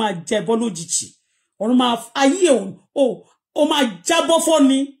gbẹ̀dànù ọ̀run máa jẹ bọ́ lójijì ọ̀run máa ayé ó máa jábọ́ fọ́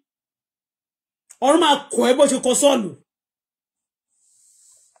ni ọ̀run máa kọ̀ ẹ́ bó ṣe kọ Sọ́ọ̀lù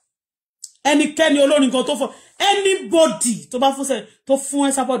ẹnikẹ́ni olórin kan tó fọ́ anybody tó bá fún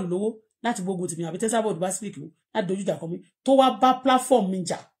Esabod lówó láti gbógun tì mí àbí Esabod bá speak láti dojú ìjà kọ mi tó wá bá platform mi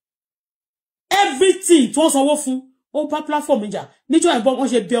jà everything tó ń sanwó fún ó bá platform mi jà níjọ́ ìbọn wọn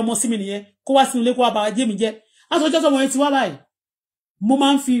ṣe bí ọmọ sí mi nìyẹn kó wá sínú ilé kó wá bá jẹ́ mi jẹ́ àtọ́jọ́ tọmọ yẹn ti wá báyìí mo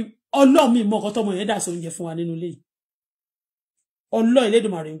máa ń fi ọlọ́ọ̀ mi mọ ọkọ tọmọ yẹn dà sí oúnjẹ fún wa nínú ilé yìí ọlọ́ọ̀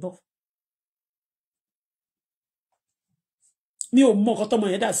Elédùmarè ń bọ̀ mi ò mọ ọkọ tọmọ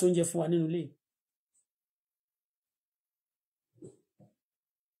yẹn dà sí oúnjẹ fún wa nínú ilé yìí.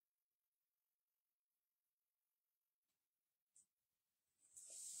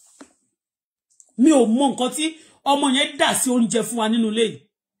 mi ò mọ nǹkan tí ọmọ yẹn dà sí oúnjẹ fún wa nínú ilé yìí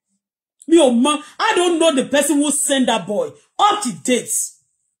mi ò mọ I don't know the person who sent that boy up to date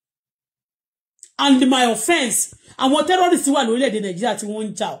and my offence àwọn terrorists wà lórílẹ̀‐èdè Nàìjíríà tí wọ́n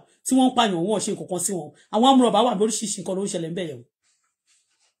ń jà tí wọ́n ń pààyàn wọn ṣe nǹkan sí wọn àwọn amúrọ̀bá wà lóríṣiríṣi nǹkan ló ń ṣẹlẹ̀ ń bẹ̀ yẹn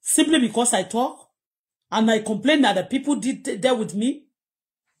simply because I talk and I complain that the people did there with me.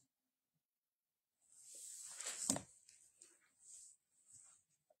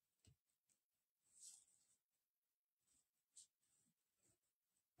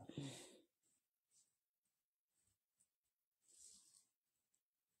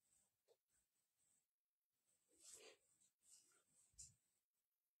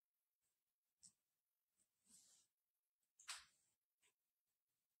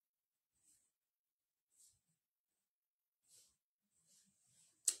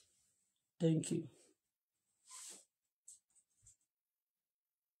 Thank you.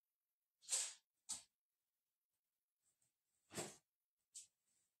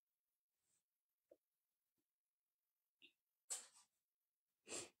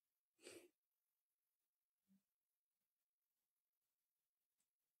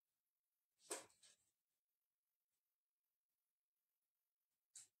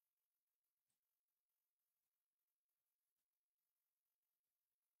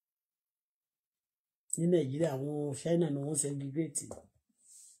 Ní Nàìjíríà àwọn China ni wọ́n celebrate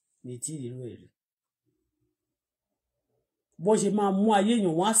ní tí ìrírò èrè bó ṣe máa mú ayé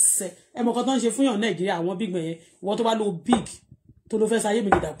èèyàn wọ́n á sẹ ẹmọ kan tó ń ṣe fún yàn Nàìjíríà àwọn big men yẹn ìwọ tó bá lo big tó ló fẹ́ sáyé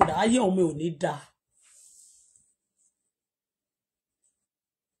mi dìdàkudà ayé ọ̀hún mi ò ní dáa.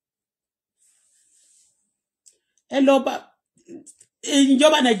 ẹ lọ bá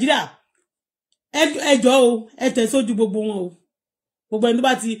ìjọba Nàìjíríà ẹ jọ̀ọ́ o ẹ tẹ̀ sójú gbogbo wọn o gbogbo ẹni tó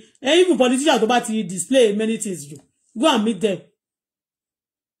bá ti even politician tó bá ti display many things jù go and meet them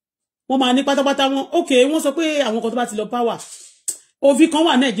wọ́n máa ní pátápátá wọn okay wọ́n sọ pé àwọn kan tó bá ti lọ power òfin kan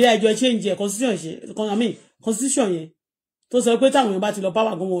wà Nàìjíríà ẹjọ́ change ẹ constitution yẹn tó sọ pé táwọn èèyàn bá ti lọ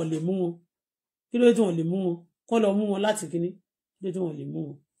power gan wọn ò lè mú wọn kí ló dé tí wọn lè mú wọn kọ́ lọ mú wọn láti kíní kí ló dé tí wọn lè mú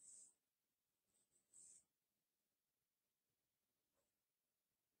wọn.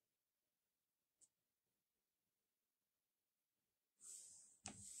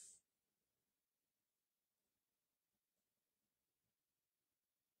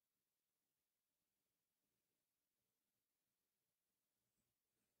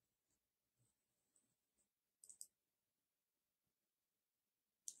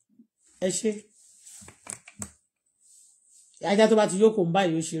 ẹ ṣe ajá tó bá ti yókù ń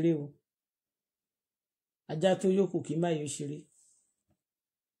báyìí ó ṣeré o ajá tó yókù kì í báyìí ó ṣeré.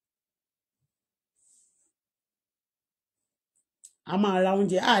 a máa ra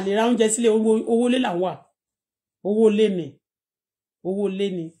oúnjẹ a lè ra oúnjẹ sílé owó lé là wà owó lé ni owó lé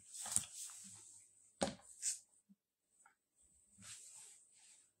ni.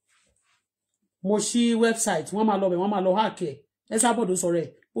 mo ṣí website wọ́n máa lọ bẹ̀ wọ́n máa lọ hack ẹ̀ Esabod sọ̀rọ̀ ẹ̀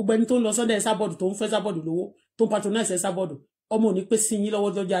gbogbo ẹni tó ń lọ sọ́dọ̀ Esabod tó ń fẹ́ Esabod lówó tó ń patronize Esabod ọmọ ò ní pé sí yín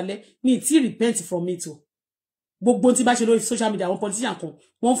lọ́wọ́ lọ́jọ́ alẹ́ ní tí repent from it o gbogbo tí bá ṣe lórí social media àwọn politician kan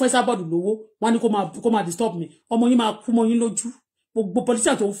wọ́n fẹ́ Esabod lówó wọ́n ní kó máa disturb mi ọmọ yín máa kú mọ́ yín lójú gbogbo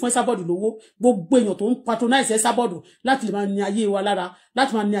politician tó ń fún Esabod lówó gbogbo èèyàn tó ń patronize Esabod láti lè máa ní ayé wa lára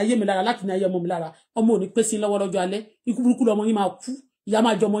láti máa ní ayé mi lára láti ní ayé ọmọ mi lára ọmọ ò ní pé sí yín lọ́wọ́ lọ́jọ́ alẹ́ ikú burúkú lọmọ yín máa kú ìyá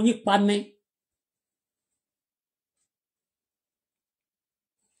máa jọ ọmọ yín pa ní.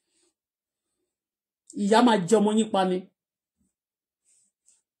 ìyá máa jẹ ọmọ yín pa ni.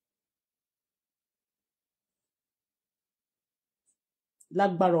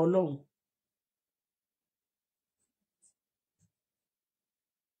 lágbára Ọlọ́run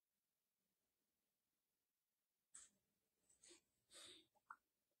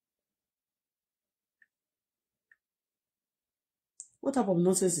What type of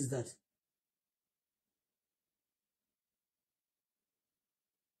nonsense is that?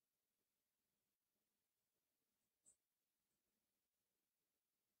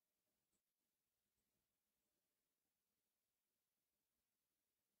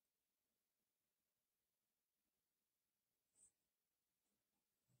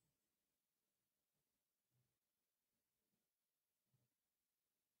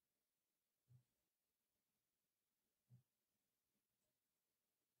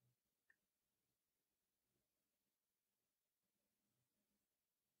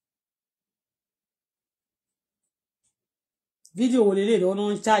 Video wo lele ló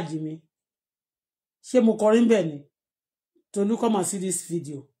ń charge mi. Ṣé mo kọrin bẹ́ẹ̀ ni? Tolu, come and see this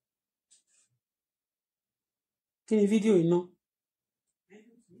video. Kí ni video yìí ná?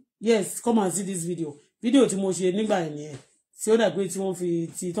 Yes, come and see this video. Video tí mo ṣe nígbà yẹn nìyẹn. Tí ó dà pé tí wọ́n fi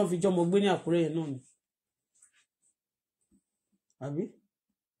tí tán fi jọmọ gbé ní Àkúrẹ́ yẹn náà ni. Àbí?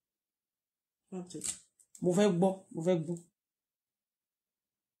 Mo fẹ́ gbọ́.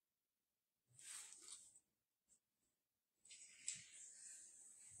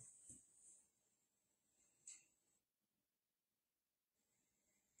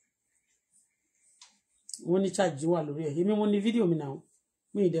 Wọ́n ní charge wà lórí ẹ̀. Èmi mo ní fídíò mi náà.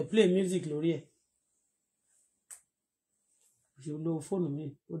 Mi dey play music lórí ẹ̀. You know phone me.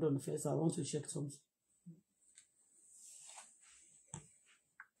 Hold on first. I want to check something.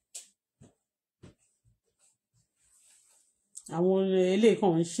 Àwọn eléyìí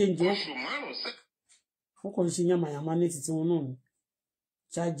kan ń ṣe ǹjẹ́. Wọ́n kàn ń ṣe yàmàyàmá ní títí wọn náà ni.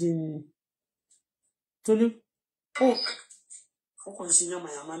 Charging Tolu. Oh. Wọ́n kàn ń ṣe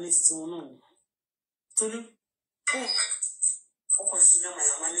yàmàyàmá ní títí wọn náà ni. Tolu. Oh. Wọ́n kàn ń ṣe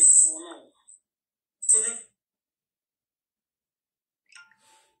yàmàyàmá ní títí wọn náà ni. Tolu.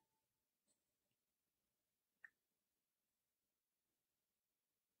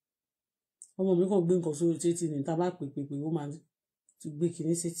 Ọmọ mi kàn gbé nǹkan sórí títì ní tá bá pè ó máa ti gbé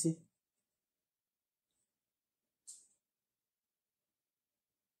kinní sétí.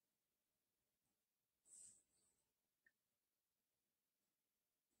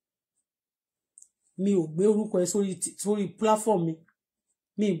 Mi ò gbé orúkọ ẹ sórí platform mi.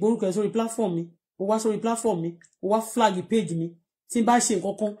 Mi ì gbé orúkọ ẹ sórí platform mi. Ó wá sórí platform mi. Ó wá flag page mi. Tí n bá ṣe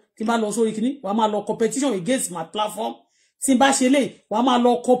nǹkan kan, tí n bá lọ sórí kinní, wàá máa lọ competition against my platform. Tí n bá ṣe lè wàá máa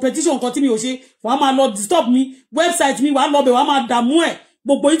lọ competition kan tí mi ò ṣe wàá máa lọ disturb mi website mi wàá lọ bẹ̀ wàá máa dààmú ẹ̀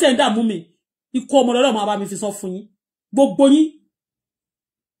gbogbo yín tẹ̀ ń dààmú mi ikú ọmọ lọ́dọ̀ máa bá mi fi sọ fún yín gbogbo yín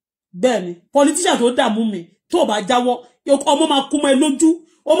bẹ́ẹ̀ ni politician tó dààmú mi tó bá jáwọ́ ọmọ máa kú mọ́ ẹ lójú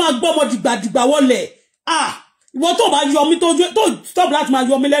ó máa gbọ́ ọmọ dìgbàdìgbà wọlé ìwọ tó bá yọ mi tó stop láti máa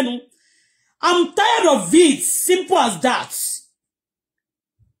yọ mi lẹ́nu I'm tired of it simple as that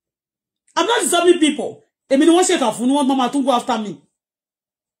I'm not disturbing people. Èmi ni wọ́n ṣèkà fún ni wọ́n máa tún go after me.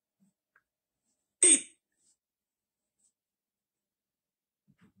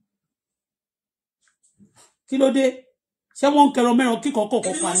 Kí ló dé? Ṣé wọ́n ń kẹrọ mẹ́ran kíkọ́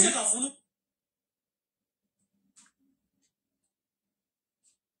kọ̀ọ̀kan pa ní?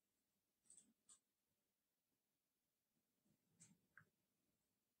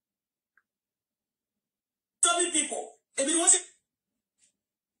 Èmi ni wọ́n ṣe.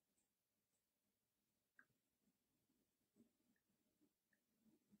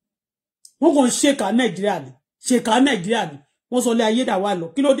 Wọ́n kàn ṣèkà Nàìjíríà ni wọ́n sọ lé ayé dà wá lọ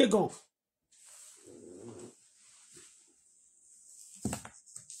kí ló dé gan.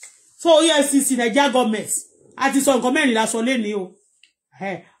 So EFCC Nigeria government àti sọ nǹkan mẹ́rin la sọ lẹ́ni o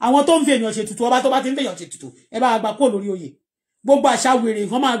àwọn tó ń fi èèyàn ṣe tutù ọba tó bá ti ń fèèyàn ṣe tutù ẹ bá gbà kó lórí oyè gbogbo àṣà wèrè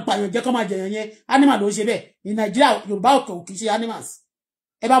nǹkan máa gbàyàn jẹ́ kán máa jẹyàn yẹn animal ló ń ṣe bẹ́ẹ̀ ní Nàìjíríà Yorùbá òkè òkè ṣe animals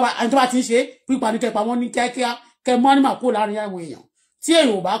ẹ bá ẹni tó bá ti ń ṣe pípa ní kẹpa wọn ní kíákíá kẹ mọ animal kó láàrin àwọn èèyàn tí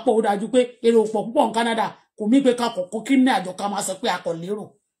èrò bá pọ̀ ó dájú pé èrò pọ̀ púpọ̀ ní Canada kò mí pé ká kọ̀ọ̀kan kí ní àjọ ká máa sọ pé akọ̀ lérò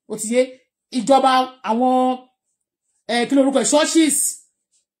ó ti yé ìjọba àwọn kí lórúkọ churches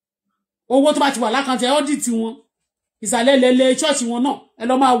owó tó bá ti wà lákàntì audit wọn ìsàlẹ̀ lẹ́lẹ́ church wọn náà ẹ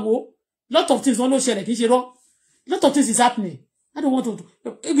lọ máa wò lot of things wọn ló ṣẹlẹ̀ kì í ṣe rọ́ lot of things is happening I don't want to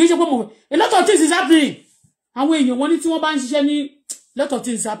kì í ṣe pé mo a lot of things is happening àwọn èèyàn wọn ní tí wọ́n bá ń ṣiṣẹ́ ní lot of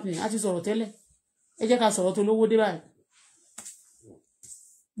things is happening a ti sọ̀rọ̀ tẹ́lẹ̀ ẹ jẹ́ ká sọ̀rọ̀ tó lówó dé báyìí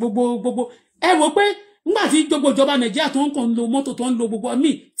gbogbo ẹ wò pé nígbà tí gbogbo ìjọba Nàìjíríà tó ń kàn lo mọ́tò tó ń lo gbogbo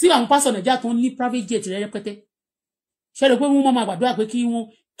míì tí àwọn pásọ̀ Nàìjíríà tó ń ní private jet rẹpẹtẹ ṣẹlẹ̀ pé wọ́n máa gbàdúrà pé kí wọ́n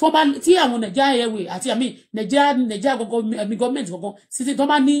tó bá tí àwọn Nàìjíríà airway àti àmì Nàìjíríà gọgọmẹǹtì kankan títí tó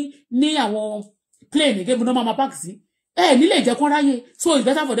bá ní àwọn plane gẹ́gẹ́ bí wọ́n máa park sí nílé ìjẹ́kún ráyè so it's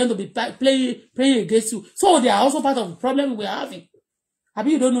better for them to be praying against you so they are also part of the problem we are having àbí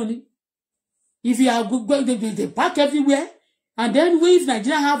you don't know ni if you are good they park everywhere And then if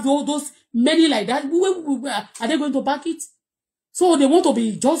Nigeria have those many like that, are they going to back it? So they want to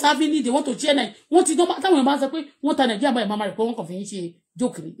be just having it. They want to share. Want it no matter when man say want Nigeria by mama report one convention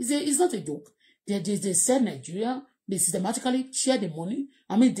joke. It's not a joke. They sell Nigeria. They systematically share the money.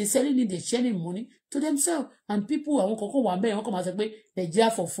 I mean, they selling it. They sharing money to themselves. And people won't come one day. Won't come and say Nigeria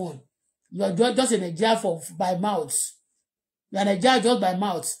for fun. You are just a Nigeria for by mouth. You are Nigeria just by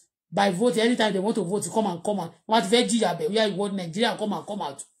mouth. By vote, anytime they want to vote, come and what veggie we are want Nigeria come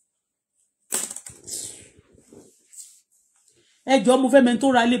out. Jọ̀ọ́ mo fẹ́ men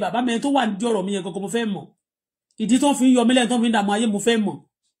tó ra ilé bàbá men tó wà ní ọ̀rọ̀ mi yẹn gogo mo fẹ́ mọ̀. Ìdí tó fi yọ mi len tó fi dààmú ayé mo fẹ́ mọ̀.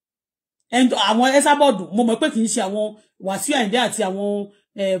 And àwọn Esabod mo mọ̀ pé kì í ṣe àwọn Wasiu Ayinde àti àwọn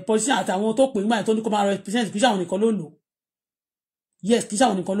politician àti àwọn tó pè ngba tó ní kó máa represent kì í ṣe àwọn nìkan ló ń lò. Yes, kì í ṣe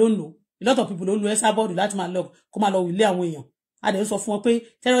àwọn nìkan ló ń lò. A lot of people ló ń lo Esabod láti máa lọ kó máa lọ ilé àwọn èèyàn. A dẹ̀ sọ fún wọn pé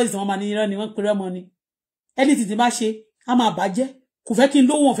terrorist wọn máa ní irọ́ ni wọ́n pèrè ọmọ ni. Anything tí bá ṣe a máa bàjẹ́ kò fẹ́ kí n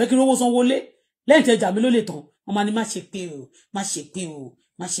lówó wọn fẹ́ kí n rówó sanwó lé lẹ́yìn tí ẹjà mi ló lè tán wọ́n máa ní má ṣe pé o má ṣe pé o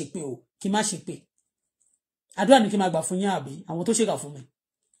má ṣe pé o kí má ṣe pé àdúrà ni kí máa gbà fún yín àbí àwọn tó ṣèkà fún mi.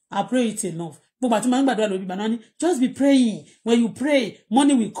 I pray it enough gbogbo àti máa ń gbàdúrà lórí ìbànú ni just be praying when you pray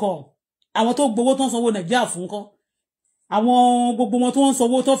money will come. Àwọn tó gbowó tó ń sanwó Nàìjíríà fún kọ́ àwọn gbogbo wọn tó ń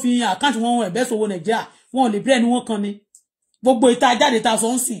sanwó tó fi àkáǹtì wọn ẹ̀bẹ́ sanwó Nàìjíríà wọn ò lè bẹ́ẹ̀ ni wọ́n kan ni gbogbo ìta jáde ta sọ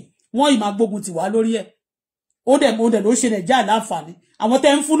ń sìn wọ́n ì máa gbógun tì wá lórí ẹ̀ ó dẹ̀ ló ṣe Nàìjíríà láǹfààní àwọn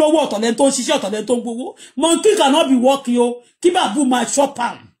tẹ́ ń fún lówó ọ̀tọ̀lẹ́ tó ń ṣiṣẹ́ ọ̀tọ̀lẹ́ tó ń gbowó monkey cannot be working o kí bàbú máa shop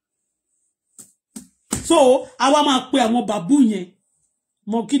am. So àwa máa pe àwọn bàbú yẹn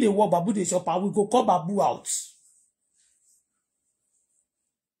monkey dey work bàbú dey shop am we go call bàbú out.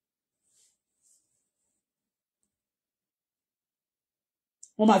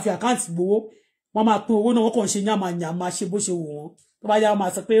 Wọ́n máa fi àkáǹtì gbowó wọ́n máa pín owó náà wọ́n kàn ṣe yàmà ṣe bó ṣe wù wọ́n tó bá yá wọ́n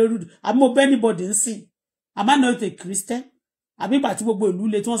máa sọ pé rude àbí mo bẹ́ anybody ń sìn am I not a Christian àbí ìgbà tí gbogbo ìlú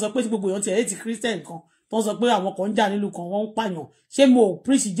le tí wọ́n sọ pé tí gbogbo èèyàn ti ẹ̀ ti Christian kan tó ń sọ pé àwọn kan ń jà nílùú kan wọ́n ń pààyàn ṣé mo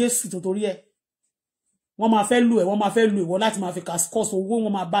preach Jésù tó torí ẹ̀ wọ́n máa fẹ́ lù ẹ̀ wọ́n máa fẹ́ lù ìwọ láti máa fi kàṣkọ́sọ owó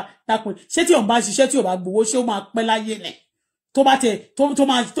wọn máa bá dápin ṣé tí òun bá ṣiṣẹ́ tí ò bá gbowó ṣé ó máa pẹ́ láyé nẹ̀ tó bá tẹ̀ tó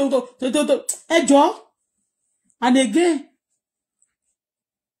máa tó ẹjọ́ and again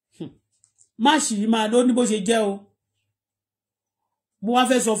má ṣì máa ló ní bó ṣe jẹ́ o mo wá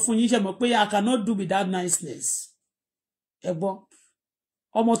fẹ́ sọ fún yín ṣe mọ̀ pé I cannot do without niceness ẹ gbọ́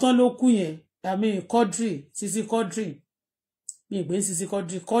ọmọ tán ló kú yẹn àmì Sisi Quadri mi ìgbé Sisi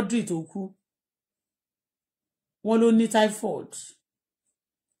Quadri tó kú wọ́n ló ní typhoid.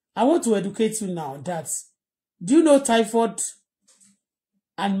 I want to educate you now that do you know typhoid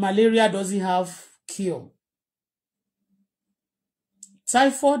and malaria doesn't have cure.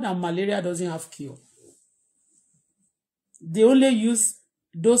 Typhoid and malaria doesn't have cure. They only use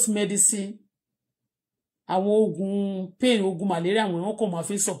those medicine àwọn oògùn pain oògùn malaria wọ́n kò máa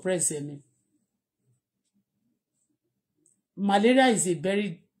fi suppress ẹni. Malaria is a very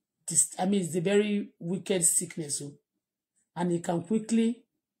it's a very wicked sickness and it can quickly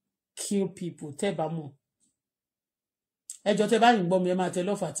kill people. Tẹ́ bá mọ̀ ẹjọ́ tẹ́ bá yín gbọ́ mi ẹ máa tẹ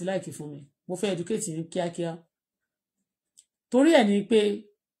love àti like fún mi mo fẹ́ educate yín kíákíá torí ẹ̀ ni pé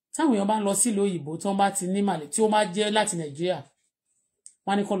táwọn èèyàn bá ń lọ sí ìlú òyìnbó tí wọ́n bá ti ní màlẹ̀ tí ó máa jẹ́ láti Nàìjíríà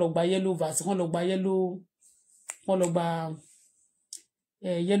wọ́n ní kó lọ gba yellow vaccine kó lọ gba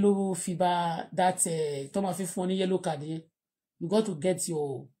yellow fever that tó máa fi fún ọ ní yellow card yẹn you got to get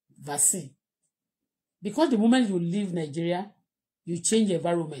your vaccine because the moment you leave Nigeria you change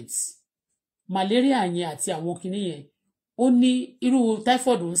environment malaria yẹn àti àwọn kinní yẹn ó ní irú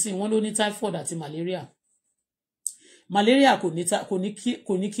typhoid ń sìn wọ́n ló ní typhoid àti malaria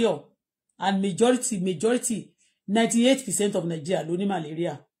kò ní cure and majority 98% of Nigeria ló ní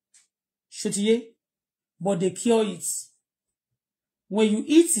malaria ṣòtíyé but they cure it when you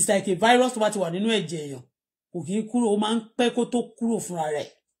eat it's like a virus tó bá ti wà nínú ẹ̀jẹ̀ èèyàn kò kí ń kúrò ó máa ń pẹ́ kó tó kúrò fúnra rẹ̀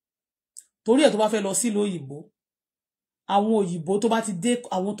torí ẹ̀ tó bá fẹ́ lọ sí ìlú òyìnbó àwọn òyìnbó tó bá ti dé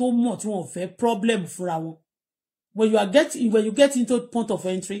àwọn tó mọ̀ tí wọ́n fẹ́ problem fúnra wọn when you get into point of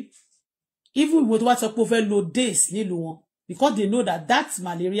entry even ìwé tó bá sọ pé ó fẹ́ lo days nílùú wọn because they know that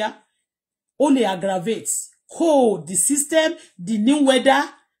malaria only aggravates the system the new weather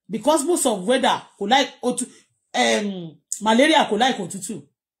because most of weather kò like malaria kò like òtútù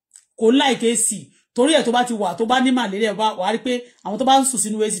kò like AC torí ẹ̀ tó bá ti wà tó bá ní malaria wà rí pé àwọn tó bá ń sùn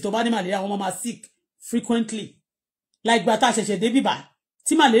sínú AC tó bá ní malaria wọ́n máa sick frequently like gbàtà ṣẹ̀ṣẹ̀ dé bíbà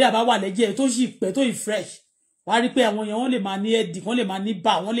tí malaria bá wà lẹ́jẹ̀ tó sì pẹ́ tó fresh wà rí pé àwọn èèyàn wọ́n lè máa ní headache wọ́n lè máa ní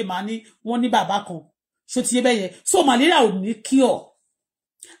bà wọ́n lè máa ní wọ́n ní bàbá kan ṣó ti yé bẹ́ẹ̀ yẹn so malaria ò ní cure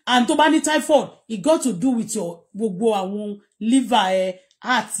and tó bá ní typhoid it got to do with your gbogbo àwọn liver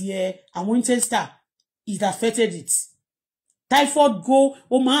heart àwọn intestine it affected it typhoid go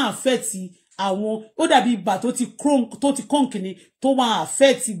ó máa affect àwọn ó dàbí ibà tó ti conk ni tó máa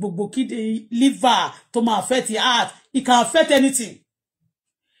affect gbogbo kidney liver tó máa affect heart it can affect anything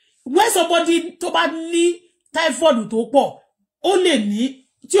when somebody tó bá ní typhoid tó pọ̀ ó lè ní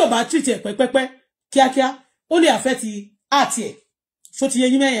tí ó bá treat ẹ pẹ́pẹ́pẹ́ kíákíá ó lè affect heart ẹ so ti yé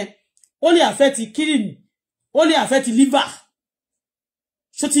yín mẹ́yẹn ó lè affect kidney ó lè affect liver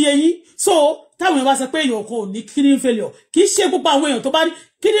so ti yé yín so táwọn èèyàn bá sọ pé èèyàn kò ní kidney failure kì í ṣe gbogbo àwọn èèyàn tó bá ní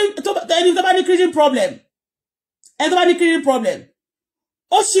kidney tó bá ní kidney problem ẹni tó bá ní kidney problem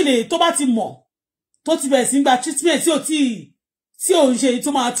ó sì lè tó bá ti mọ̀ tó ti bẹ̀rẹ̀ sí gba treatment tí ò ń ṣe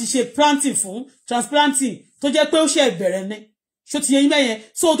tó máa ti ṣe planting fún transplanting tó jẹ́ pé ó ṣe ìbẹ̀rẹ̀ ní so ti yé yín mẹ́yẹn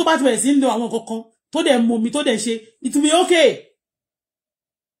so tó bá ti bẹ̀rẹ̀ sí lo àwọn kankan tó dẹ̀ mú mi tó dẹ̀ ṣe it will be okay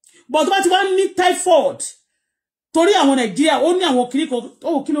but tó bá ti wá ní typhoid torí àwọn Nàìjíríà ó ní àwọn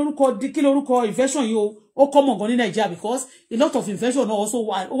kí lórúkọ infection yìí ó common gan ní Nàìjíríà because a lot of infection also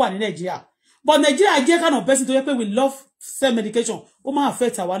wà ní Nàìjíríà but Nàìjíríà jẹ́ kind of person tó yẹ pé we love self medication ó máa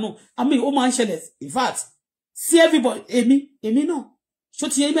affect àwa náà I mean ó máa ń ṣẹlẹ̀ in fact see everybody èmi náà ṣó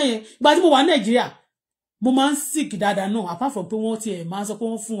ti yé mẹ́yẹn ìgbà tí mo wà ní Nàìjíríà mo máa ń sick dáadáa náà apart from pé wọ́n ti ẹ̀ máa sọ pé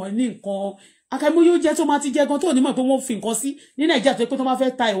wọ́n fún wọn ní nǹkan akẹ́mú yóò jẹ́ tó máa ti jẹ́ gan tó ní mọ̀ pé wọ́n fi nǹkan sí ní Nàìjíríà tó pé tó máa fẹ́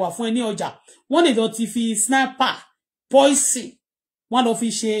ta ìwà fún ẹ ní ọjà wọ́n lè lọ ti fi sniper poison wọ́n lọ fi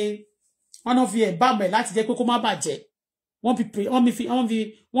ṣe wọ́n lọ fi ẹ̀bá mẹ́ láti jẹ́ pé kó má bàjẹ́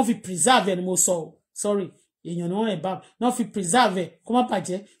wọ́n fi preserve ẹni mo sọ sorry èèyàn ni wọ́n ẹ̀bá wọ́n fi preserve ẹ̀ kó má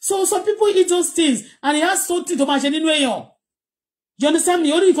bàjẹ́ so some people eat those things and it has something tó máa ṣe nínú èèyàn you understand me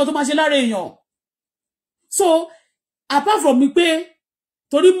ó ní nǹkan tó máa ṣe lára èèyàn so apart from mi pé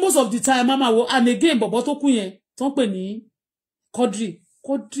torí most of the time mama wo and again bọ̀bọ̀ tó kú yẹn tó ń pè ní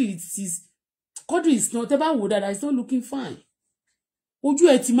Quadri is not tẹ́ bá wò dáadáa it's not looking fine ojú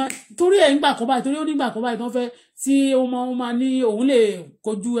ẹ̀ ti máa torí ẹ̀ ńgbà kan báyìí torí ó nígbà kan báyìí tó ń fẹ́ tí ó máa ní òun lè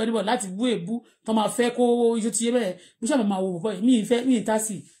kojú anybody láti bú èbú tó máa fẹ́ kó iṣu ti yé bẹ́ẹ̀ mo ṣáà máa wo bọ̀bọ̀ yìí mi ì tá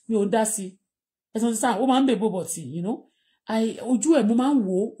sí mi ò dá sí ẹ̀sán sísá ó máa ń bèbò bọ̀ tí you know ojú ẹ̀ mo máa ń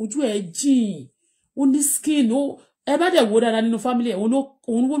wò ojú ẹ̀ jìn ó ní skin ó ẹ bá dẹ̀ wò dáadáa nínú family ẹ̀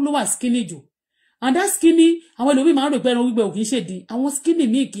òun ló wà skinny jù and that skinny àwọn ẹlòmíì máa ń rò pé ẹran gbígbẹ ò kì í ṣèdí àwọn skinny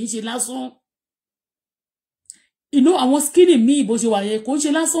míì kì í ṣe lásán àwọn skinny míì bó ṣe wà yẹn kò ń ṣe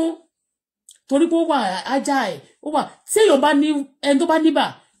lásán torí pé ó wà agile ó wà tí èèyàn bá ní ẹni tó bá níbà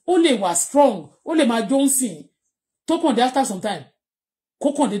ó lè wà strong ó lè máa jónsìn tó kàn dé after some time kó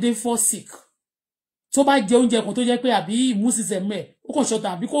kàn déédéé fall sick tó bá jẹ oúnjẹ kan tó jẹ́ pé àbí immune system ẹ̀ ó kàn ṣọta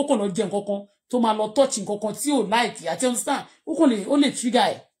àbí kó kàn lọ jẹ nǹkan kan tó máa lọ touch nǹkan kan tí ò like àti understand ó lè trigger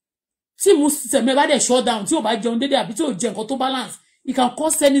ẹ̀ tí immune system ẹ̀ bá dẹ̀ shut down tí ò bá jẹun déédéé àbí tí ò jẹ nǹkan tó balance it can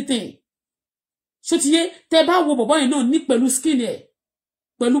cause anything ṣó ti yé tẹ́ bá wo bọ̀bọ́ yẹn náà ní pẹ̀lú skin ẹ̀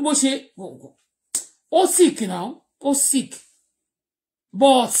pẹ̀lú bó ṣe ó sick now ó sick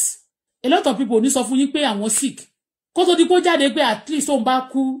but a lot of people ní sọ fún yín pé àwọn sick kó tó di kó jáde pé at least òun bá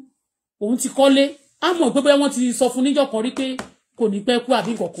kú òun ti kọ́lé á mọ̀ pé bóyá wọ́n ti sọ fún níjọ́ kan rí pé kò ní pẹ́ kú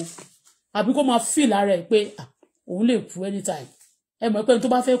àbí nǹkan àbí kó máa feel ara ẹ̀ pé òun lè kú anytime ẹ mọ̀ pé tó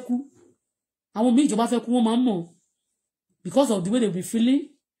bá fẹ́ kú àwọn míì tó bá fẹ́ kú wọ́n máa ń mọ̀ because of the way they be feeling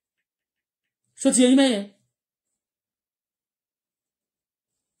ṣó ti yẹn mẹ́yẹn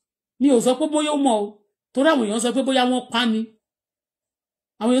mi ò sọ pé bóyá ó mọ̀ o torí àwọn èèyàn sọ pé bóyá wọ́n pa ni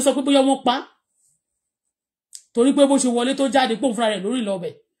àwọn èèyàn sọ pé bóyá wọ́n pa torí pé bó ṣe wọlé tó jáde pòun fúnra rẹ̀ lórí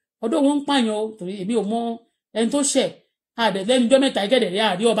ìlọbẹ̀ ọdún wọn ń pààyàn o torí èmi ò mọ ẹni tó ṣẹ̀ àdẹ̀lẹ́nu jọ́ mẹ́ta gẹ̀dẹ̀rẹ́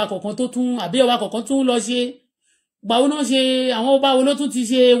àrí ọba kọ̀ọ̀kan tó tún àbí ọba kọ̀ọ̀kan tún lọ ṣe gbàwó náà ṣe àwọn ọba wo ló tún ti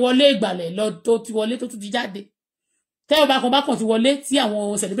ṣe wọlé ìgbàlẹ̀ lọ tó ti wọlé tó tún ti jáde tẹ́ ọba kan bá kàn ti wọlé tí àwọn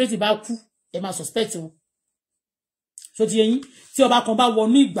celebrity bá kú ẹ máa suspect wọn ṣó ti yẹyin tí ọba kan bá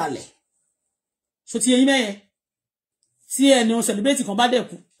wọnú ìgbàlẹ̀ ṣó ti yẹyin mẹ́yẹn tí ẹni celebrity kan bá dẹ̀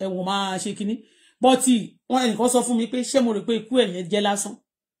kú ẹ̀wọ̀n máa ṣe kinní bọ́tì wọn ẹnìkan sọ fún mi pé ṣé mo rò pé ikú ẹ̀yẹn jẹ́ lásán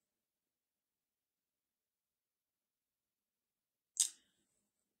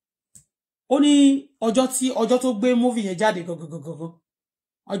ó ní ọjọ́ tó gbé móvì yẹn jáde gangan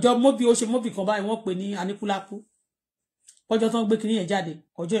ọjọ́ móbì ó ṣe móbì kan báyìí wọ́n pè ní aníkúlákú ọjọ́ tó ń gbé kinní yẹn jáde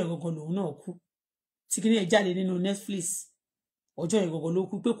ọjọ́ yẹn gangan lòun náà kú tí kinní yẹn jáde nínú Netflix ọjọ́ yẹn gangan ló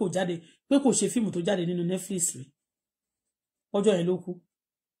kú pé kò ṣe fíìmù tó jáde nínú Netflix rí ọjọ́ yẹn ló kú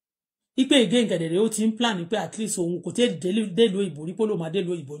ipe again kẹ̀dẹ̀rẹ́ ó ti ń plan pé at least òun kò tẹ́ délùú òyìnbó rí pé ló máa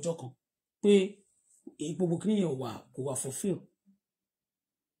délùú òyìnbó ọjọ́ kan pé gbogbo kinní yẹn kò wà fulfill.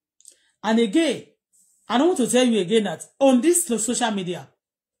 And again, I don't want to tell you again that on this social media,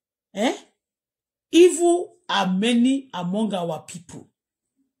 evil are many among our people.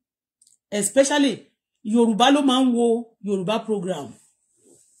 Especially, Yorùbá ló máa ń wo Yorùbá program.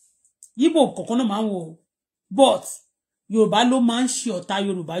 Igbo kọ̀ọ̀kan náà máa ń wo. But, Yorùbá ló máa ń ṣe ọ̀tá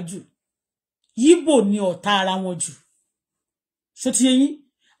Yorùbá jù. Yíbò ni ọ̀tá ara wọn jù. Ṣó ti yé yín?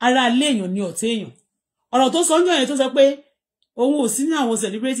 Ara ilé èèyàn ni ọ̀tá èèyàn. Ọ̀rọ̀ tó sọ ńjọ́ yẹn tó sọ pé òun ò sí ní àwọn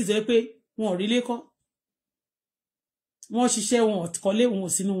celebrity tó yẹ pé wọn ò rí lé kọ́. Wọ́n ṣiṣẹ́ wọn kọ́lé wọn ò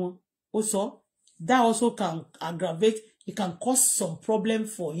sínú wọn. Ó sọ that also can aggravate, it can cause some problem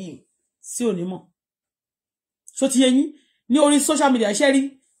for him. Sí onímọ̀. Ṣó ti yé yín? Ní orí social media ṣe rí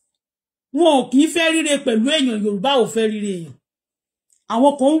wọn ò kì í fẹ́ ríre pẹ̀lú èèyàn, Yorùbá ò fẹ́ ríre èèyàn.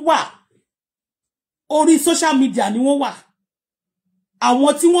 Àwọn kan wà orí social media ni wọ́n wà.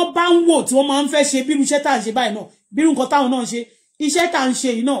 Àwọn tí wọ́n bá ń wò tí wọ́n máa ń fẹ́ ṣe bí irú iṣẹ́ tá à ń ṣe báyìí náà, bí irú nǹkan táwọn náà ń ṣe, iṣẹ́ tá à ń ṣe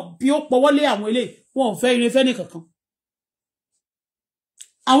yìí náà bí ó pọwọ́lé àwọn eléyìí wọn ò fẹ́ ríre fẹ́ nìkankan.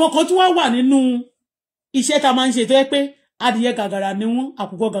 Àwọn kan tí wọ́n wà nínú iṣẹ́ tá a máa ń ṣe tó yẹ pé adìyẹ gàgàrà ni wọ́n,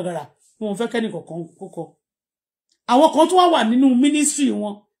 àkùkọ gàgàrà wọn ò fẹ́ kẹ́nìkankan kókọ. Àwọn kan tí wọ́n wà nínú ministry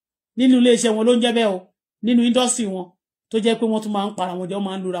wọn, nínú ilé iṣẹ́ wọn ló ń jẹ́ bẹ́ẹ̀ o, nínú industry wọn tó jẹ́ pé wọ́n tún máa ń para wọn jẹ́, wọ́n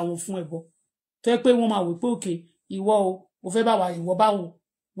máa ń lura wọn fún ẹbọ. Tó yẹ pé wọ́n máa wò pé òkè ìwọ o fẹ́ bá wa ìwọ báwo,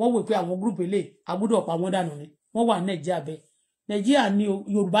 wọ́n wò pé àwọn group eléyìí a gbọ́dọ̀ pa wọ́n dànù ni. Wọ́n wà Nàìjíríà bẹ́ẹ̀. Nàìjíríà ní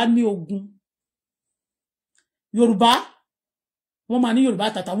Yorùbá ní ogun. Yorùbá wọ́n máa ní Yorùbá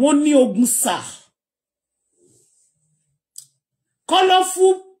tàtà, wọ́n ní ogun sà.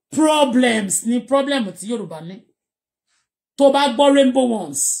 Colorful problems ni problem tí Yorùbá ní. Tó bá gbọ́ rainbow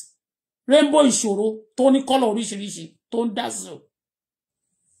ones, rainbow ìṣòro tó ní color oríṣiríṣi tó ń dazzle.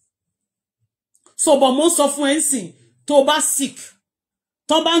 So bọ̀ mo sọ fún ẹ ńsìn tó bá sick,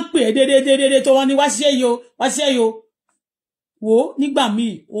 tó bá ń pè é dédé tó wọ́n ní wá ṣiṣẹ́ yìí o, wò nígbà míì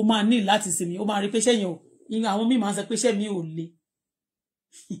o máa ní láti sinmi, o máa rí pé iṣẹ́ yẹn o, àwọn míì máa ń sọ pé iṣẹ́ mi ò le.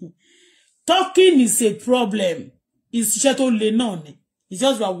 Talking is a problem. Iṣẹ́ tó le náà ni. It's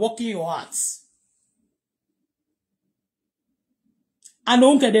just you are working your heart. And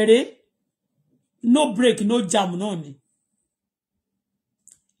òun kedere, no break, no jam náà ni.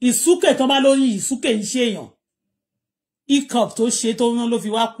 Ìsúkè tó bá lóyún ìsúkè ń ṣe èèyàn. Hiccup tó ṣe tó rán ló fi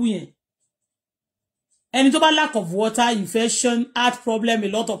wá kú yẹn. Ẹni tó bá lack of water, infection, heart problem, a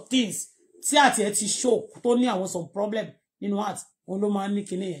lot of things. Tí àti ẹ ti show tó ní àwọn some problem nínú heart, òun ló máa ń ní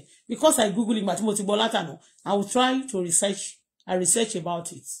kíní yẹn. Because I Google ìgbà tí mo ti gbọ́ látàná, I will try to research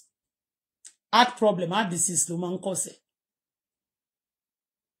about it. Heart problem, heart disease ló máa ń cause.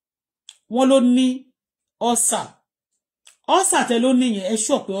 Wọ́n ló ní ulcer. Ulcer tẹ ló ní yẹn, ẹ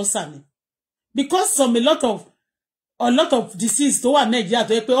sure pé ulcer ni. Because a lot of disease tó wà Nàìjíríà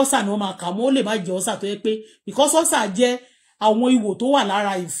tó yẹ pé ulcer ni wọ́n máa kà mọ́, ó lè má jẹ́ ulcer tó yẹ pé because ulcer jẹ́ àwọn ìwò tó wà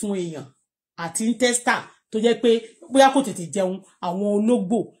lára ìfun èèyàn àti intestine tó jẹ́ pé bóyá kò tètè jẹun, àwọn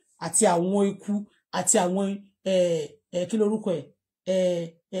ológbò àti àwọn eku àti àwọn kí lorúkọ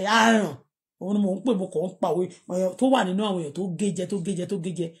ẹ̀ aràn, òun ni mò ń pè mo kàn ń pàwé tó wà nínú àwọn èèyàn tó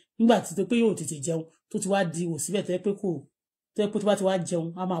géjẹ nígbà tí tó pé yóò tètè jẹun tó ti wá di wò síbẹ̀ tó yẹ pé tó bá ti wá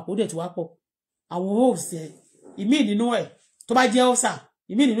jẹun a máa kó dẹ̀ ti wá pọ̀ àwọn hopes ìmí nínú ẹ̀ tó bá jẹ́ ọ̀sà,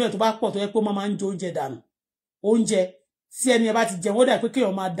 ìmí nínú ẹ̀ tó bá pọ̀ tó yẹ pé ó máa ń jẹ oúnjẹ dànù, oúnjẹ tí ẹni ẹ bá ti jẹun ó dà pé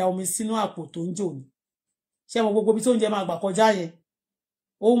kéèyàn máa da omi sínú àpò tó ń jò ní. Ṣé mo gbogbo ibi tó oúnjẹ máa gbà kọjá yẹn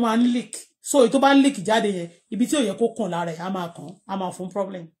ó máa ń leak, so èyí tó bá ń leak jáde yẹn ibi tí ò yẹ kó kàn lára ẹ̀ á máa fún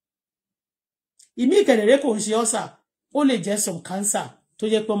problem. Ìmí ìkẹ̀lẹ̀rẹ́ kò ń ṣe ọ̀sà, ó lè jẹ́ some cancer tó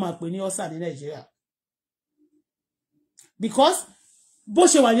jẹ́ pé ó máa pè ní ọ̀sà ní Nàìjíríà. Because bó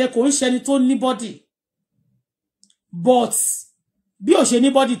ṣe wà yẹn kò ń ṣe ẹni tó ní body, but bí ó ṣe ní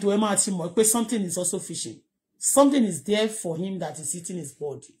body tó ẹ máa ti mọ̀ pé something is also fishing. Something is there for him that is eating his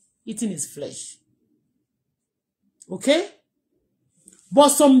body, eating his flesh. Okay? But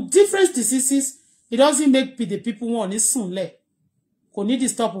some different diseases, it doesn't make the people who ní sùnlẹ̀. Kò ní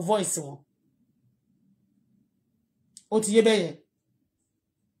disturb voice wọn. Ó ti yé bẹ́yẹn.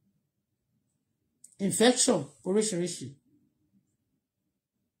 Infection, oríṣiríṣi.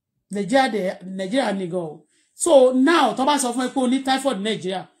 Nigeria ni gan. So now, tó bá sọ fún ẹ pé o ní typhoid in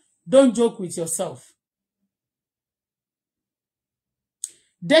Nigeria, don't joke with yourself.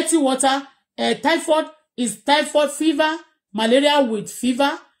 Dirty water, typhoid is typhoid fever, malaria with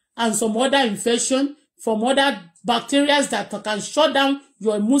fever, and some other infection from other bacteria that can shut down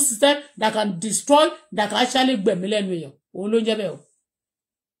your immune system, that can destroy, that can actually gbẹ̀mí lẹ́nu èèyàn. Òun ló ń jẹ́ bẹ́ẹ̀ o.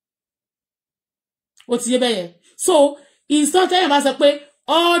 Ó ti yé bẹ́ẹ̀ yẹn. So, it's not tẹ́yìn bá sọ pé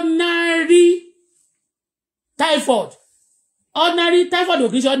ordinary typhoid. Ordinary typhoid ò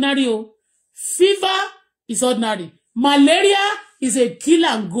kìí ṣe ordinary o. Fever is ordinary. Malaria is a kill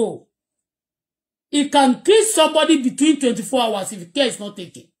and go. It can kill somebody between 24 hours if care is not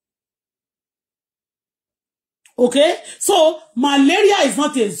taken. Okay? So, malaria is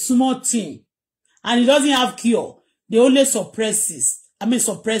not a small thing. And it doesn't have cure. They only suppress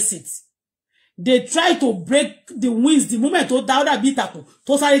it. They try to break the wings the moment to da other bit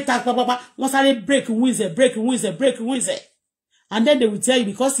to sáré ta papa wọ́n sáré break wings break wings and then they will tell you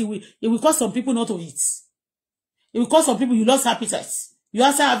because it will cause some people not to eat. It will cause some people you lost appetite. You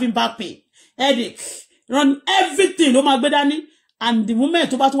also having back pain, headache, run everything ló máa gbé dání and the moment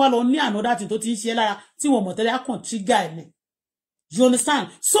tó bá tún wá lọ ní another thing tó ti ń ṣe lára tí wọ́n mọ̀ tẹ́lẹ̀ á kàn trigger ni. You understand?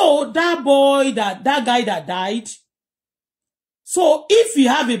 So that guy that died. So if you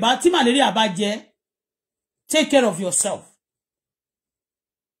have a bad malaria bad year, take care of yourself.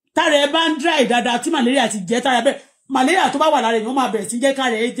 Tare ban dry that malaria ti jẹ tare be malaria tó bá wà lára èyàn máa bẹ̀rẹ̀ sí jẹ́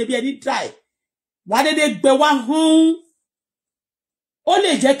kare e bí ẹni dry. Wá dédé gbé wá hun. Ó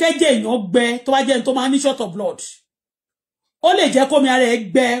lè jẹ́ keje èyàn gbẹ tó bá jẹ́ n tó máa ní short of blood. Ó lè jẹ́ kó mi ara ẹ̀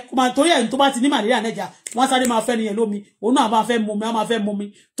gbẹ kó máa torí ẹni tó bá ti ní malaria neja wọ́n sáré máa fẹ́ niyan lómi òun náà máa fẹ́ mu mi á máa fẹ́ mu mi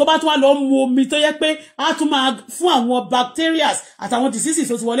tó bá tún wá lọ mu omi tó yẹ pé á tún máa fún àwọn bacteria àtàwọn diseases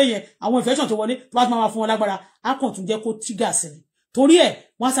tó ti wọlé yẹn àwọn infection tó wọlé tó bá tún máa fún wọn lágbára á kàn tún jẹ́ kó trigger sí ni torí ẹ̀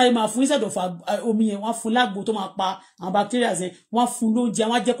wọ́n sáré máa fún instead of omi yẹn wọ́n fún lágbo tó máa pa àwọn bacteria yẹn wọ́n fún lóúnjẹ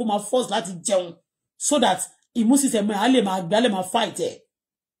wọ́n jẹ́ kó máa force láti jẹun so that immune system á lè máa gbé á lè máa fight ẹ̀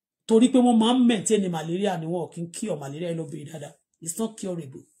torí pé wọ́n máa ń maintain malaria ni wọn kì í cure malaria ló bẹ̀rẹ̀ dáadáa. It's not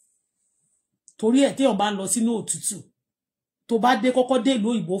curable. Torí ẹ̀ téèyàn bá ń lọ sínú òtútù tó bá dé kọ́kọ́ dé ìlú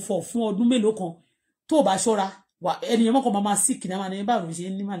òyìnbó fún ọdún mélòó kan tó bá ṣọ́ra wà ènìyàn mọ́kàn máa sick ní àwọn ènìyàn báwo ló ṣe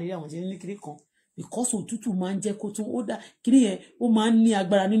ní malaria wọ́n ṣe ní kiri kan because òtútù máa ń jẹ́ kó tún ó dá kiri yẹn ó máa ń ní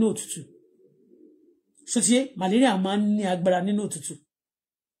agbára nínú òtútù. Ṣòtíyé malaria máa ń ní agbára nínú òtútù.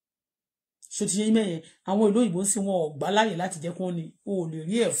 Ṣòtíyé mẹ́yẹn àwọn ìlú òyìnbó sì wọn ò gbà láyè láti jẹ́ kó ní o ò lè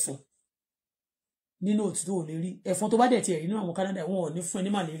rí ẹ̀fọn nínú òtútù ò lè rí ẹ̀fọn tó bá dẹ̀ ti rí nínú àwọn Canada wọn ò ní fún ẹ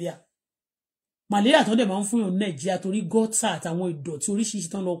ní malaria tó dẹ̀ máa ń fún yàn ní Nàìjíríà torí gọ́tà àtàwọn ìdọ̀tí oríṣiríṣi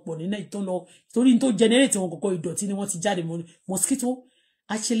tán lọ pọ̀ ní Nàìjíríà tán lọ torí tó generate wọn kọ̀kọ́ ìdọ̀tí ni wọ́n ti jáde mosquito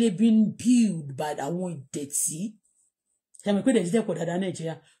actually been built by àwọn ìdẹ̀tí ẹ̀mọ̀ pé ìdẹ̀tí dẹ̀ pọ̀ dáadáa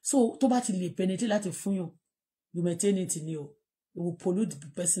Nàìjíríà so tó bá ti lè penetrate láti fún yàn you maintain it ni o it will pollute the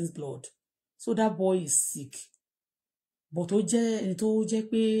person's blood so that boy is sick. But ó jẹ́ ẹni tó jẹ́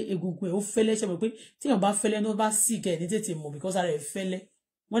pé egungun ẹ̀ ó fẹ́lẹ́ ṣe mọ̀ pé tí èèyàn bá fẹ́lẹ́ náà bá sick ẹ̀ ní tètè mọ̀ because ara ẹ̀ fẹ́lẹ́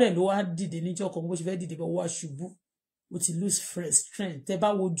wọ́n dẹ̀ ló wá dìde níjọ́ kan bó ṣe fẹ́ dìde bó wá ṣubú ó ti lose strength tẹ́ bá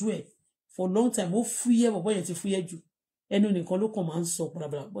wojú ẹ̀ for long time ó fúyẹ́ bọ̀bọ́ yẹn ti fúyẹ́ jù ẹnu nìkan ló kàn máa ń sọ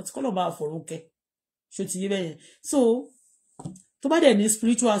pàdàbàdà but kọ́lọ̀ bá fọ̀rọ̀ kẹ́ ṣó ti yé bẹ́ẹ̀ yẹn so tó bá dẹ̀ ní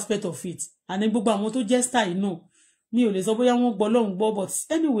spiritual aspect of it àní gbogbo àwọn tó jẹ́ style náà mi ò lè sọ bóyá wọ́n gbọ́ lọ́hùn gbọ́ but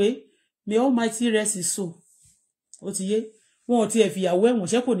anyway may Almighty rest his soul. Ó ti yé wọn ò tiẹ̀ fìyàwó ẹ̀wọ̀n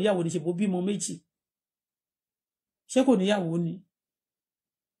ṣé kò níyàwó ní ṣe bó bímọ méjì ṣé kò níyàwó ni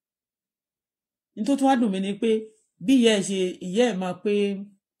ní tó tún wá dùn mí ni pé bí ìyá ẹ̀ máa pé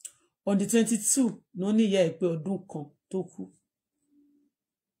on the 22 ló ní ìyá ẹ̀ pé ọdún kan tó kú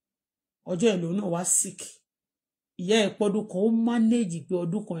ọjọ́ ẹ̀ lòun náà wá sick ìyá ẹ̀ pọ́dún kan ó manage pé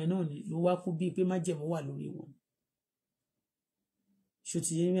ọdún kan ẹ̀ náà ni ló wá kú bíi pé májẹ̀mú wà lórí wọn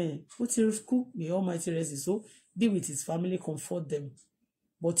ṣòtì yé mẹ́rin ó ti kú may Almighty rest his soul. Be with his family, comfort them.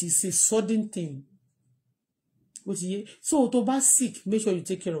 But it's a sudden thing. So, to be sick, make sure you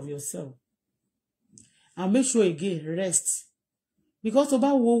take care of yourself. And make sure again, rest. Because to be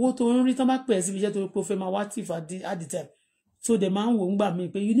wo to only to make person be to profess my what if at the time. So the man will me,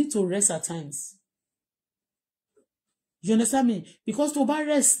 but you need to rest at times. You understand me? Because to be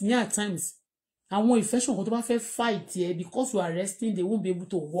rest near at times. And when infection to be fight here, because you are resting, they won't be able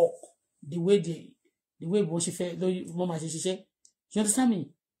to walk the way bó ṣe fẹ́ lórí wọ́n máa ṣe ṣiṣẹ́. You understand me?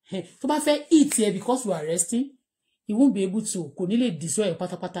 Tó bá fẹ́ eat here because you are resting, you won't be able to kò ní lè destroy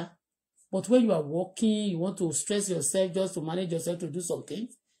pátápátá. But when you are walking, you want to stress yourself just to manage yourself to do something.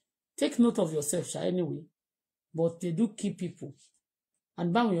 Take note of yourself anyway. But they do keep people.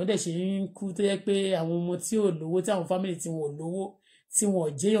 And báwọn èèyàn dẹ̀ ṣe ń kú tó yẹ pé àwọn ọmọ tí ò lówó tí àwọn family tí wọn ò lówó tí wọn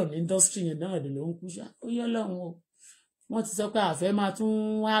ò jẹ́yàn ní industry yẹn náà ló ń kú ṣá. Ó yẹ lọ́run o. Wọ́n ti sọ pé àfẹ́ máa tún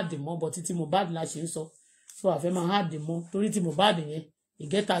háàdì mọ́ bọ̀ títí Mohbad la ṣe ń sọ so àfẹ́ máa háàdì mọ́ torí tí Mohbad yẹn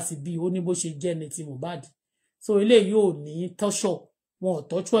ìgẹ́ta sí bí ó ní bó ṣe jẹ́ ní ti Mohbad so eléyìí ò ní tọ́ṣọ̀ wọn ò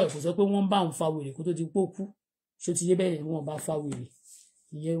tọ́ṣọ̀ ẹ̀ kò sọ pé wọ́n bá ń fa wèrè kó tó ti pó kú ṣó ti yé bẹ́ẹ̀ wọn ò bá fa wèrè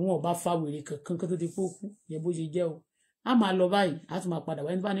ìyẹn wọn ò bá fa wèrè kankan kó tó ti pó kú ìyẹn bó ṣe jẹ́ o a máa lọ báyìí a tún máa padà wá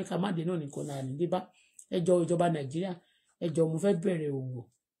ẹni bá ní ká má dé náà nìkan náà ní débá ẹjọ́ ìjọba Nàìjíríà ẹjọ́ mo fẹ́ bẹ̀rẹ̀ òwò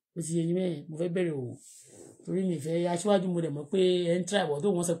ó ti yé yín mẹ́yìn mo fẹ́ bẹ̀rẹ̀ òwò torí mi fẹ́ aṣíwájú mo dẹ̀ mọ̀ pé ẹ̀ ń try bọ̀ tó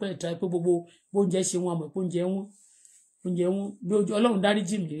wọ́n sọ pé ẹ̀ try pé gbogbo oúnjẹ ṣe wọn àmọ̀ pé oúnjẹ wọn bí ojú Ọlọ́run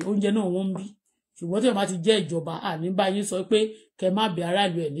dáríjì mi oúnjẹ náà wọ́n ń bí ṣùgbọ́n tí wọ́n bá ti jẹ́ ìjọba àní bá yín sọ pé kẹ má bẹ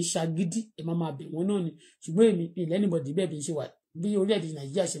aráàlú ẹ̀ ní ṣagídí ẹ̀ má máa bẹ̀ wọ́n náà ni ṣùgbọ́n èmi ìlẹ́nìbọ̀dì bẹ́ẹ̀ bí ṣe wà bí orílẹ̀-èdè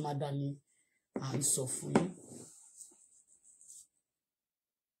Nàìjíríà ṣe máa dá ni à ń sọ fún yín.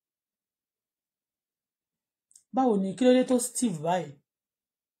 báwo ni kí ló dé tó Steve báyìí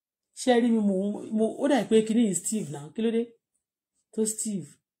ṣe rí mi mo ó dà pé kíní yìí Steve náà kí ló dé tó Steve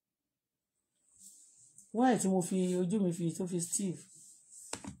why tí mo fi ojú mi fi tó fi Steve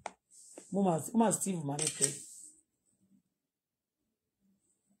mo mà Steve mà ní pé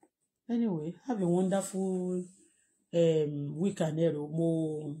anyway have a wonderful week ahead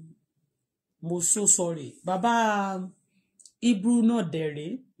mo so sorry baba Hebrew náà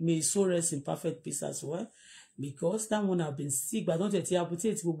dẹ̀rẹ̀ may so rest in perfect peace as well because that one have been sick but don't ti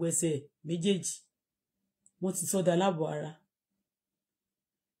amputate gbogbo ẹsẹ̀ méjèèjì wọ́n ti sọ́dà láàbọ̀ ara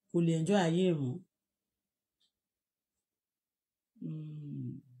kò lè enjoy ayé mọ́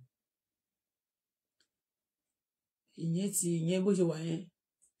ìyẹn bó ṣe wà yẹn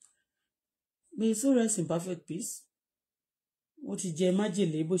may so rest in perfect peace wọ́n ti jẹ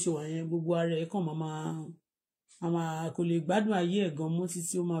májèlé bó ṣe wà yẹn gbogbo ara ẹ̀ kàn máa kò lè gbádùn ayé ẹ̀ gan mọ́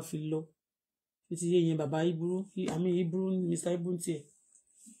títí ó máa fi lọ títí yẹn bàbá Hebrew Mr. Hebrew tiẹ̀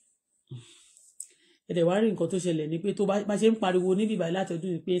ẹ̀dẹ̀ wá rí nǹkan tó ṣẹlẹ̀ ni pé tó bá ṣe ń pariwo níbi ìbàlẹ̀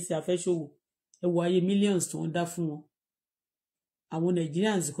látọdún ni pé ṣe afẹ́ṣòwò ẹ wo ayé millions tó ń dá fún wọn àwọn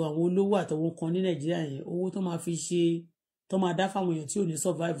Nigerians kan àwọn olówó àtọwọn kan ní Nàìjíríà yẹn owó tó máa fi ṣe tó máa dá fáwọn èèyàn tí ò ní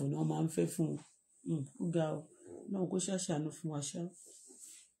survive ni wọ́n máa ń fẹ́ fún wọn ó ga ọ náà kó ṣàṣàánú fún wa ṣá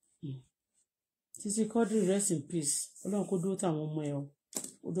títí Quadri rest in peace Ọlọ́run kó dúró táwọn ọmọ ẹ̀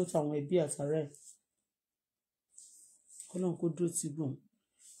ó dúró táwọn ẹbí àtàrà ẹ̀ kọ́lọ́run kó dúró tì gbọ̀n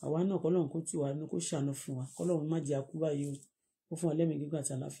àwa náà kọ́lọ́run kó tì wá ní kó ṣàánú fún wa kọ́lọ́run má jẹ́ àkú báyìí ó fún wa lẹ́mìí gígùn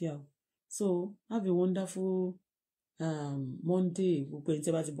àti àlàáfíà o so have a wonderful Monday gbogbo ẹni tí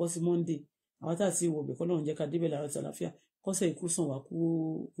a bá ti bọ́ sí Monday àwọn tá a ti wọ̀ bẹ̀ kọ́lọ́run jẹ́ ká débẹ̀ lára àti àlàáfíà kọ́sẹ̀ ikú sàn wá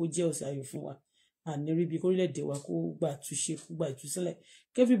kó jẹ́ ọ̀sẹ̀ ayọ̀ fún wa àníríbi kórílẹ̀-èdè wa kó gba àtúnṣe kó gba ìtúsílẹ̀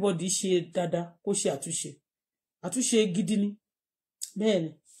kí everybody ṣe dáadáa kó ṣe àtúnṣe gidi ni bẹ́ẹ̀ ni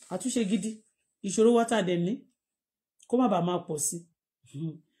àtúnṣe gidi ìṣòro wa tá a dẹ̀ ní kó má bàa máa pọ̀ sí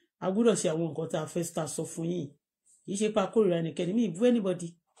a gbọ́dọ̀ ṣe àwọn nǹkan tá a fẹ́ ta sọ fún yín kì í ṣe pa kórìíra ẹnikẹ́ni mi ìbú anybody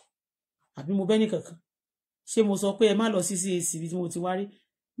àbí mo bẹ́ ní kankan ṣé mo sọ pé ẹ má lọ sí CAC bí tí mo ti wá rí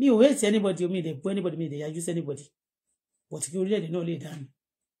mi ò hate anybody mi ìdẹ̀ bú anybody mi ìdẹ̀ yájú sí anybody but kí orílẹ̀-èdè náà lè dànù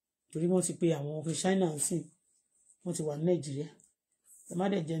torí wọ́n ti pe àwọn ọkùnrin China sìn wọ́n ti wà ní Nàìjíríà ẹ má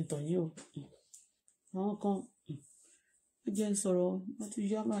dẹ̀ jẹ́ ń tàn yín o àwọn kan ó jẹ́ ń sọ̀rọ̀ wọ́n ti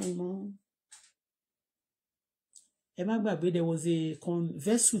yá báyìí mọ́ ẹ má gbàgbé there was a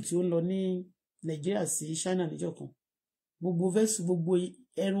vessel tí ó ń lọ ní Nàìjíríà sí China níjọ́ kan gbogbo vessel gbogbo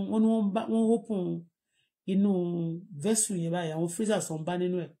ẹrun wọn ni wọ́n open inú vessel yẹn báyìí àwọn freezers wọn bá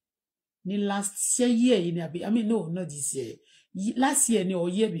nínú ẹ̀ ní last year yìí ni àbí I mean no not this year last year ni or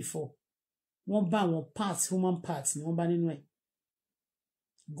year before wọ́n bá àwọn parts human parts ni wọ́n bá nínú ẹ̀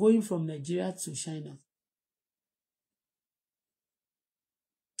going from Nigeria to China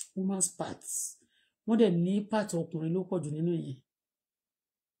woman's parts wọ́n dẹ̀ ní part ọkùnrin ló pọ̀ jù nínú yẹn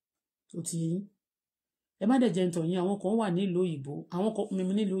tó ti yín ẹ má dẹ̀ jẹ́ ń tàn yín àwọn kan wà nílùú òyìnbó àwọn kan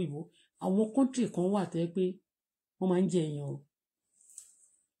mímú nílùú òyìnbó àwọn country kan wà tẹ́ pé wọ́n máa ń jẹ èèyàn o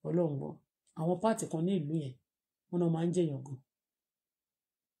Ọlọ́run gbọ́ àwọn part kan ní ìlú yẹn wọ́n náà máa ń jẹ èèyàn gan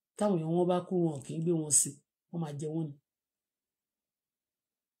táwọn èèyàn wọn bá kú wọn kì í gbé wọn sí wọ́n máa jẹ wọ́n ni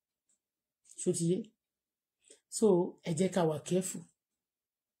ṣó ti yé so ẹ jẹ́ ká wà careful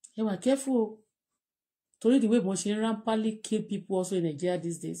ẹ wà careful o torí the way wọ́n ṣe ń rampantly kill people also in Nigeria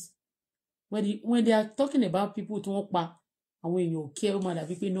these days when they are talking about people tí wọ́n pa àwọn èèyàn ò kí ẹ ó máa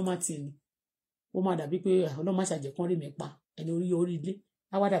dàbí pé normal thing ni ó máa dàbí pé ọlọ́mọ àṣàjẹ̀kan rí mi pa ẹni orí ilé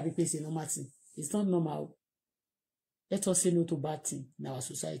á wá dàbí pé it's normal thing it's not normal let us say no to bad thing in our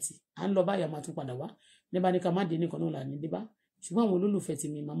society à ń lọ báyà máa tún padà wá nígbà ní ká má dé nìkan náà là ní débá ṣùgbọ́n àwọn olólùfẹ́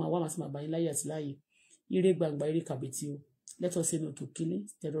tèmi màmá wa máa sì máa bá yín láyé àti láàyè ire gbangba ire kàbìtì o let us say no to killing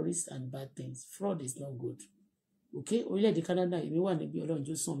terrorists and bad things fraud is not good okay orílẹ̀-èdè Canada èmi wà níbi Ọlọ́run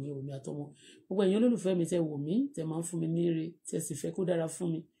jó sàn mí omi àtọmọ gbogbo ẹ̀yin olólùfẹ́ mi tẹ́ wò mí tẹ́ máa ń fún mi ní ire tẹ́ sì fẹ́ kó dára fún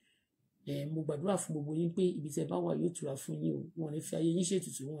mi mo gbàdúrà fún gbogbo yín pé ibi tẹ́ bá wà yóò tura fún yín o wọn ò ní fi ayé yín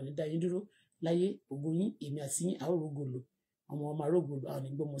ṣètùtù wọn ò ní dá yín dúró láyé ògo yín èmi àti yín àwọn òrògòlò àwọn ọmọ arógòlò àwọn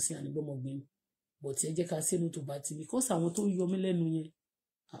ànígbọmọ sí ànígbọmọ gbìn but ẹ jẹ́ ká sẹ́nu tó bá ti because àwọn tó yọ mí lẹ́nu yẹn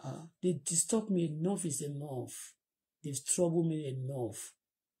they disturb me enough is enough they've troubled me enough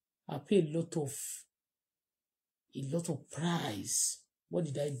I pay a lot of price. What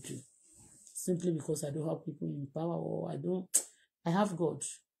did I do? Simply because I don't have people in power or I have God.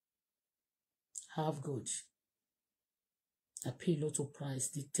 I have God. I pay a lot of price.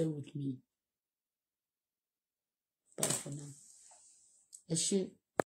 They tell with me. Bye for now. Ẹ ṣé.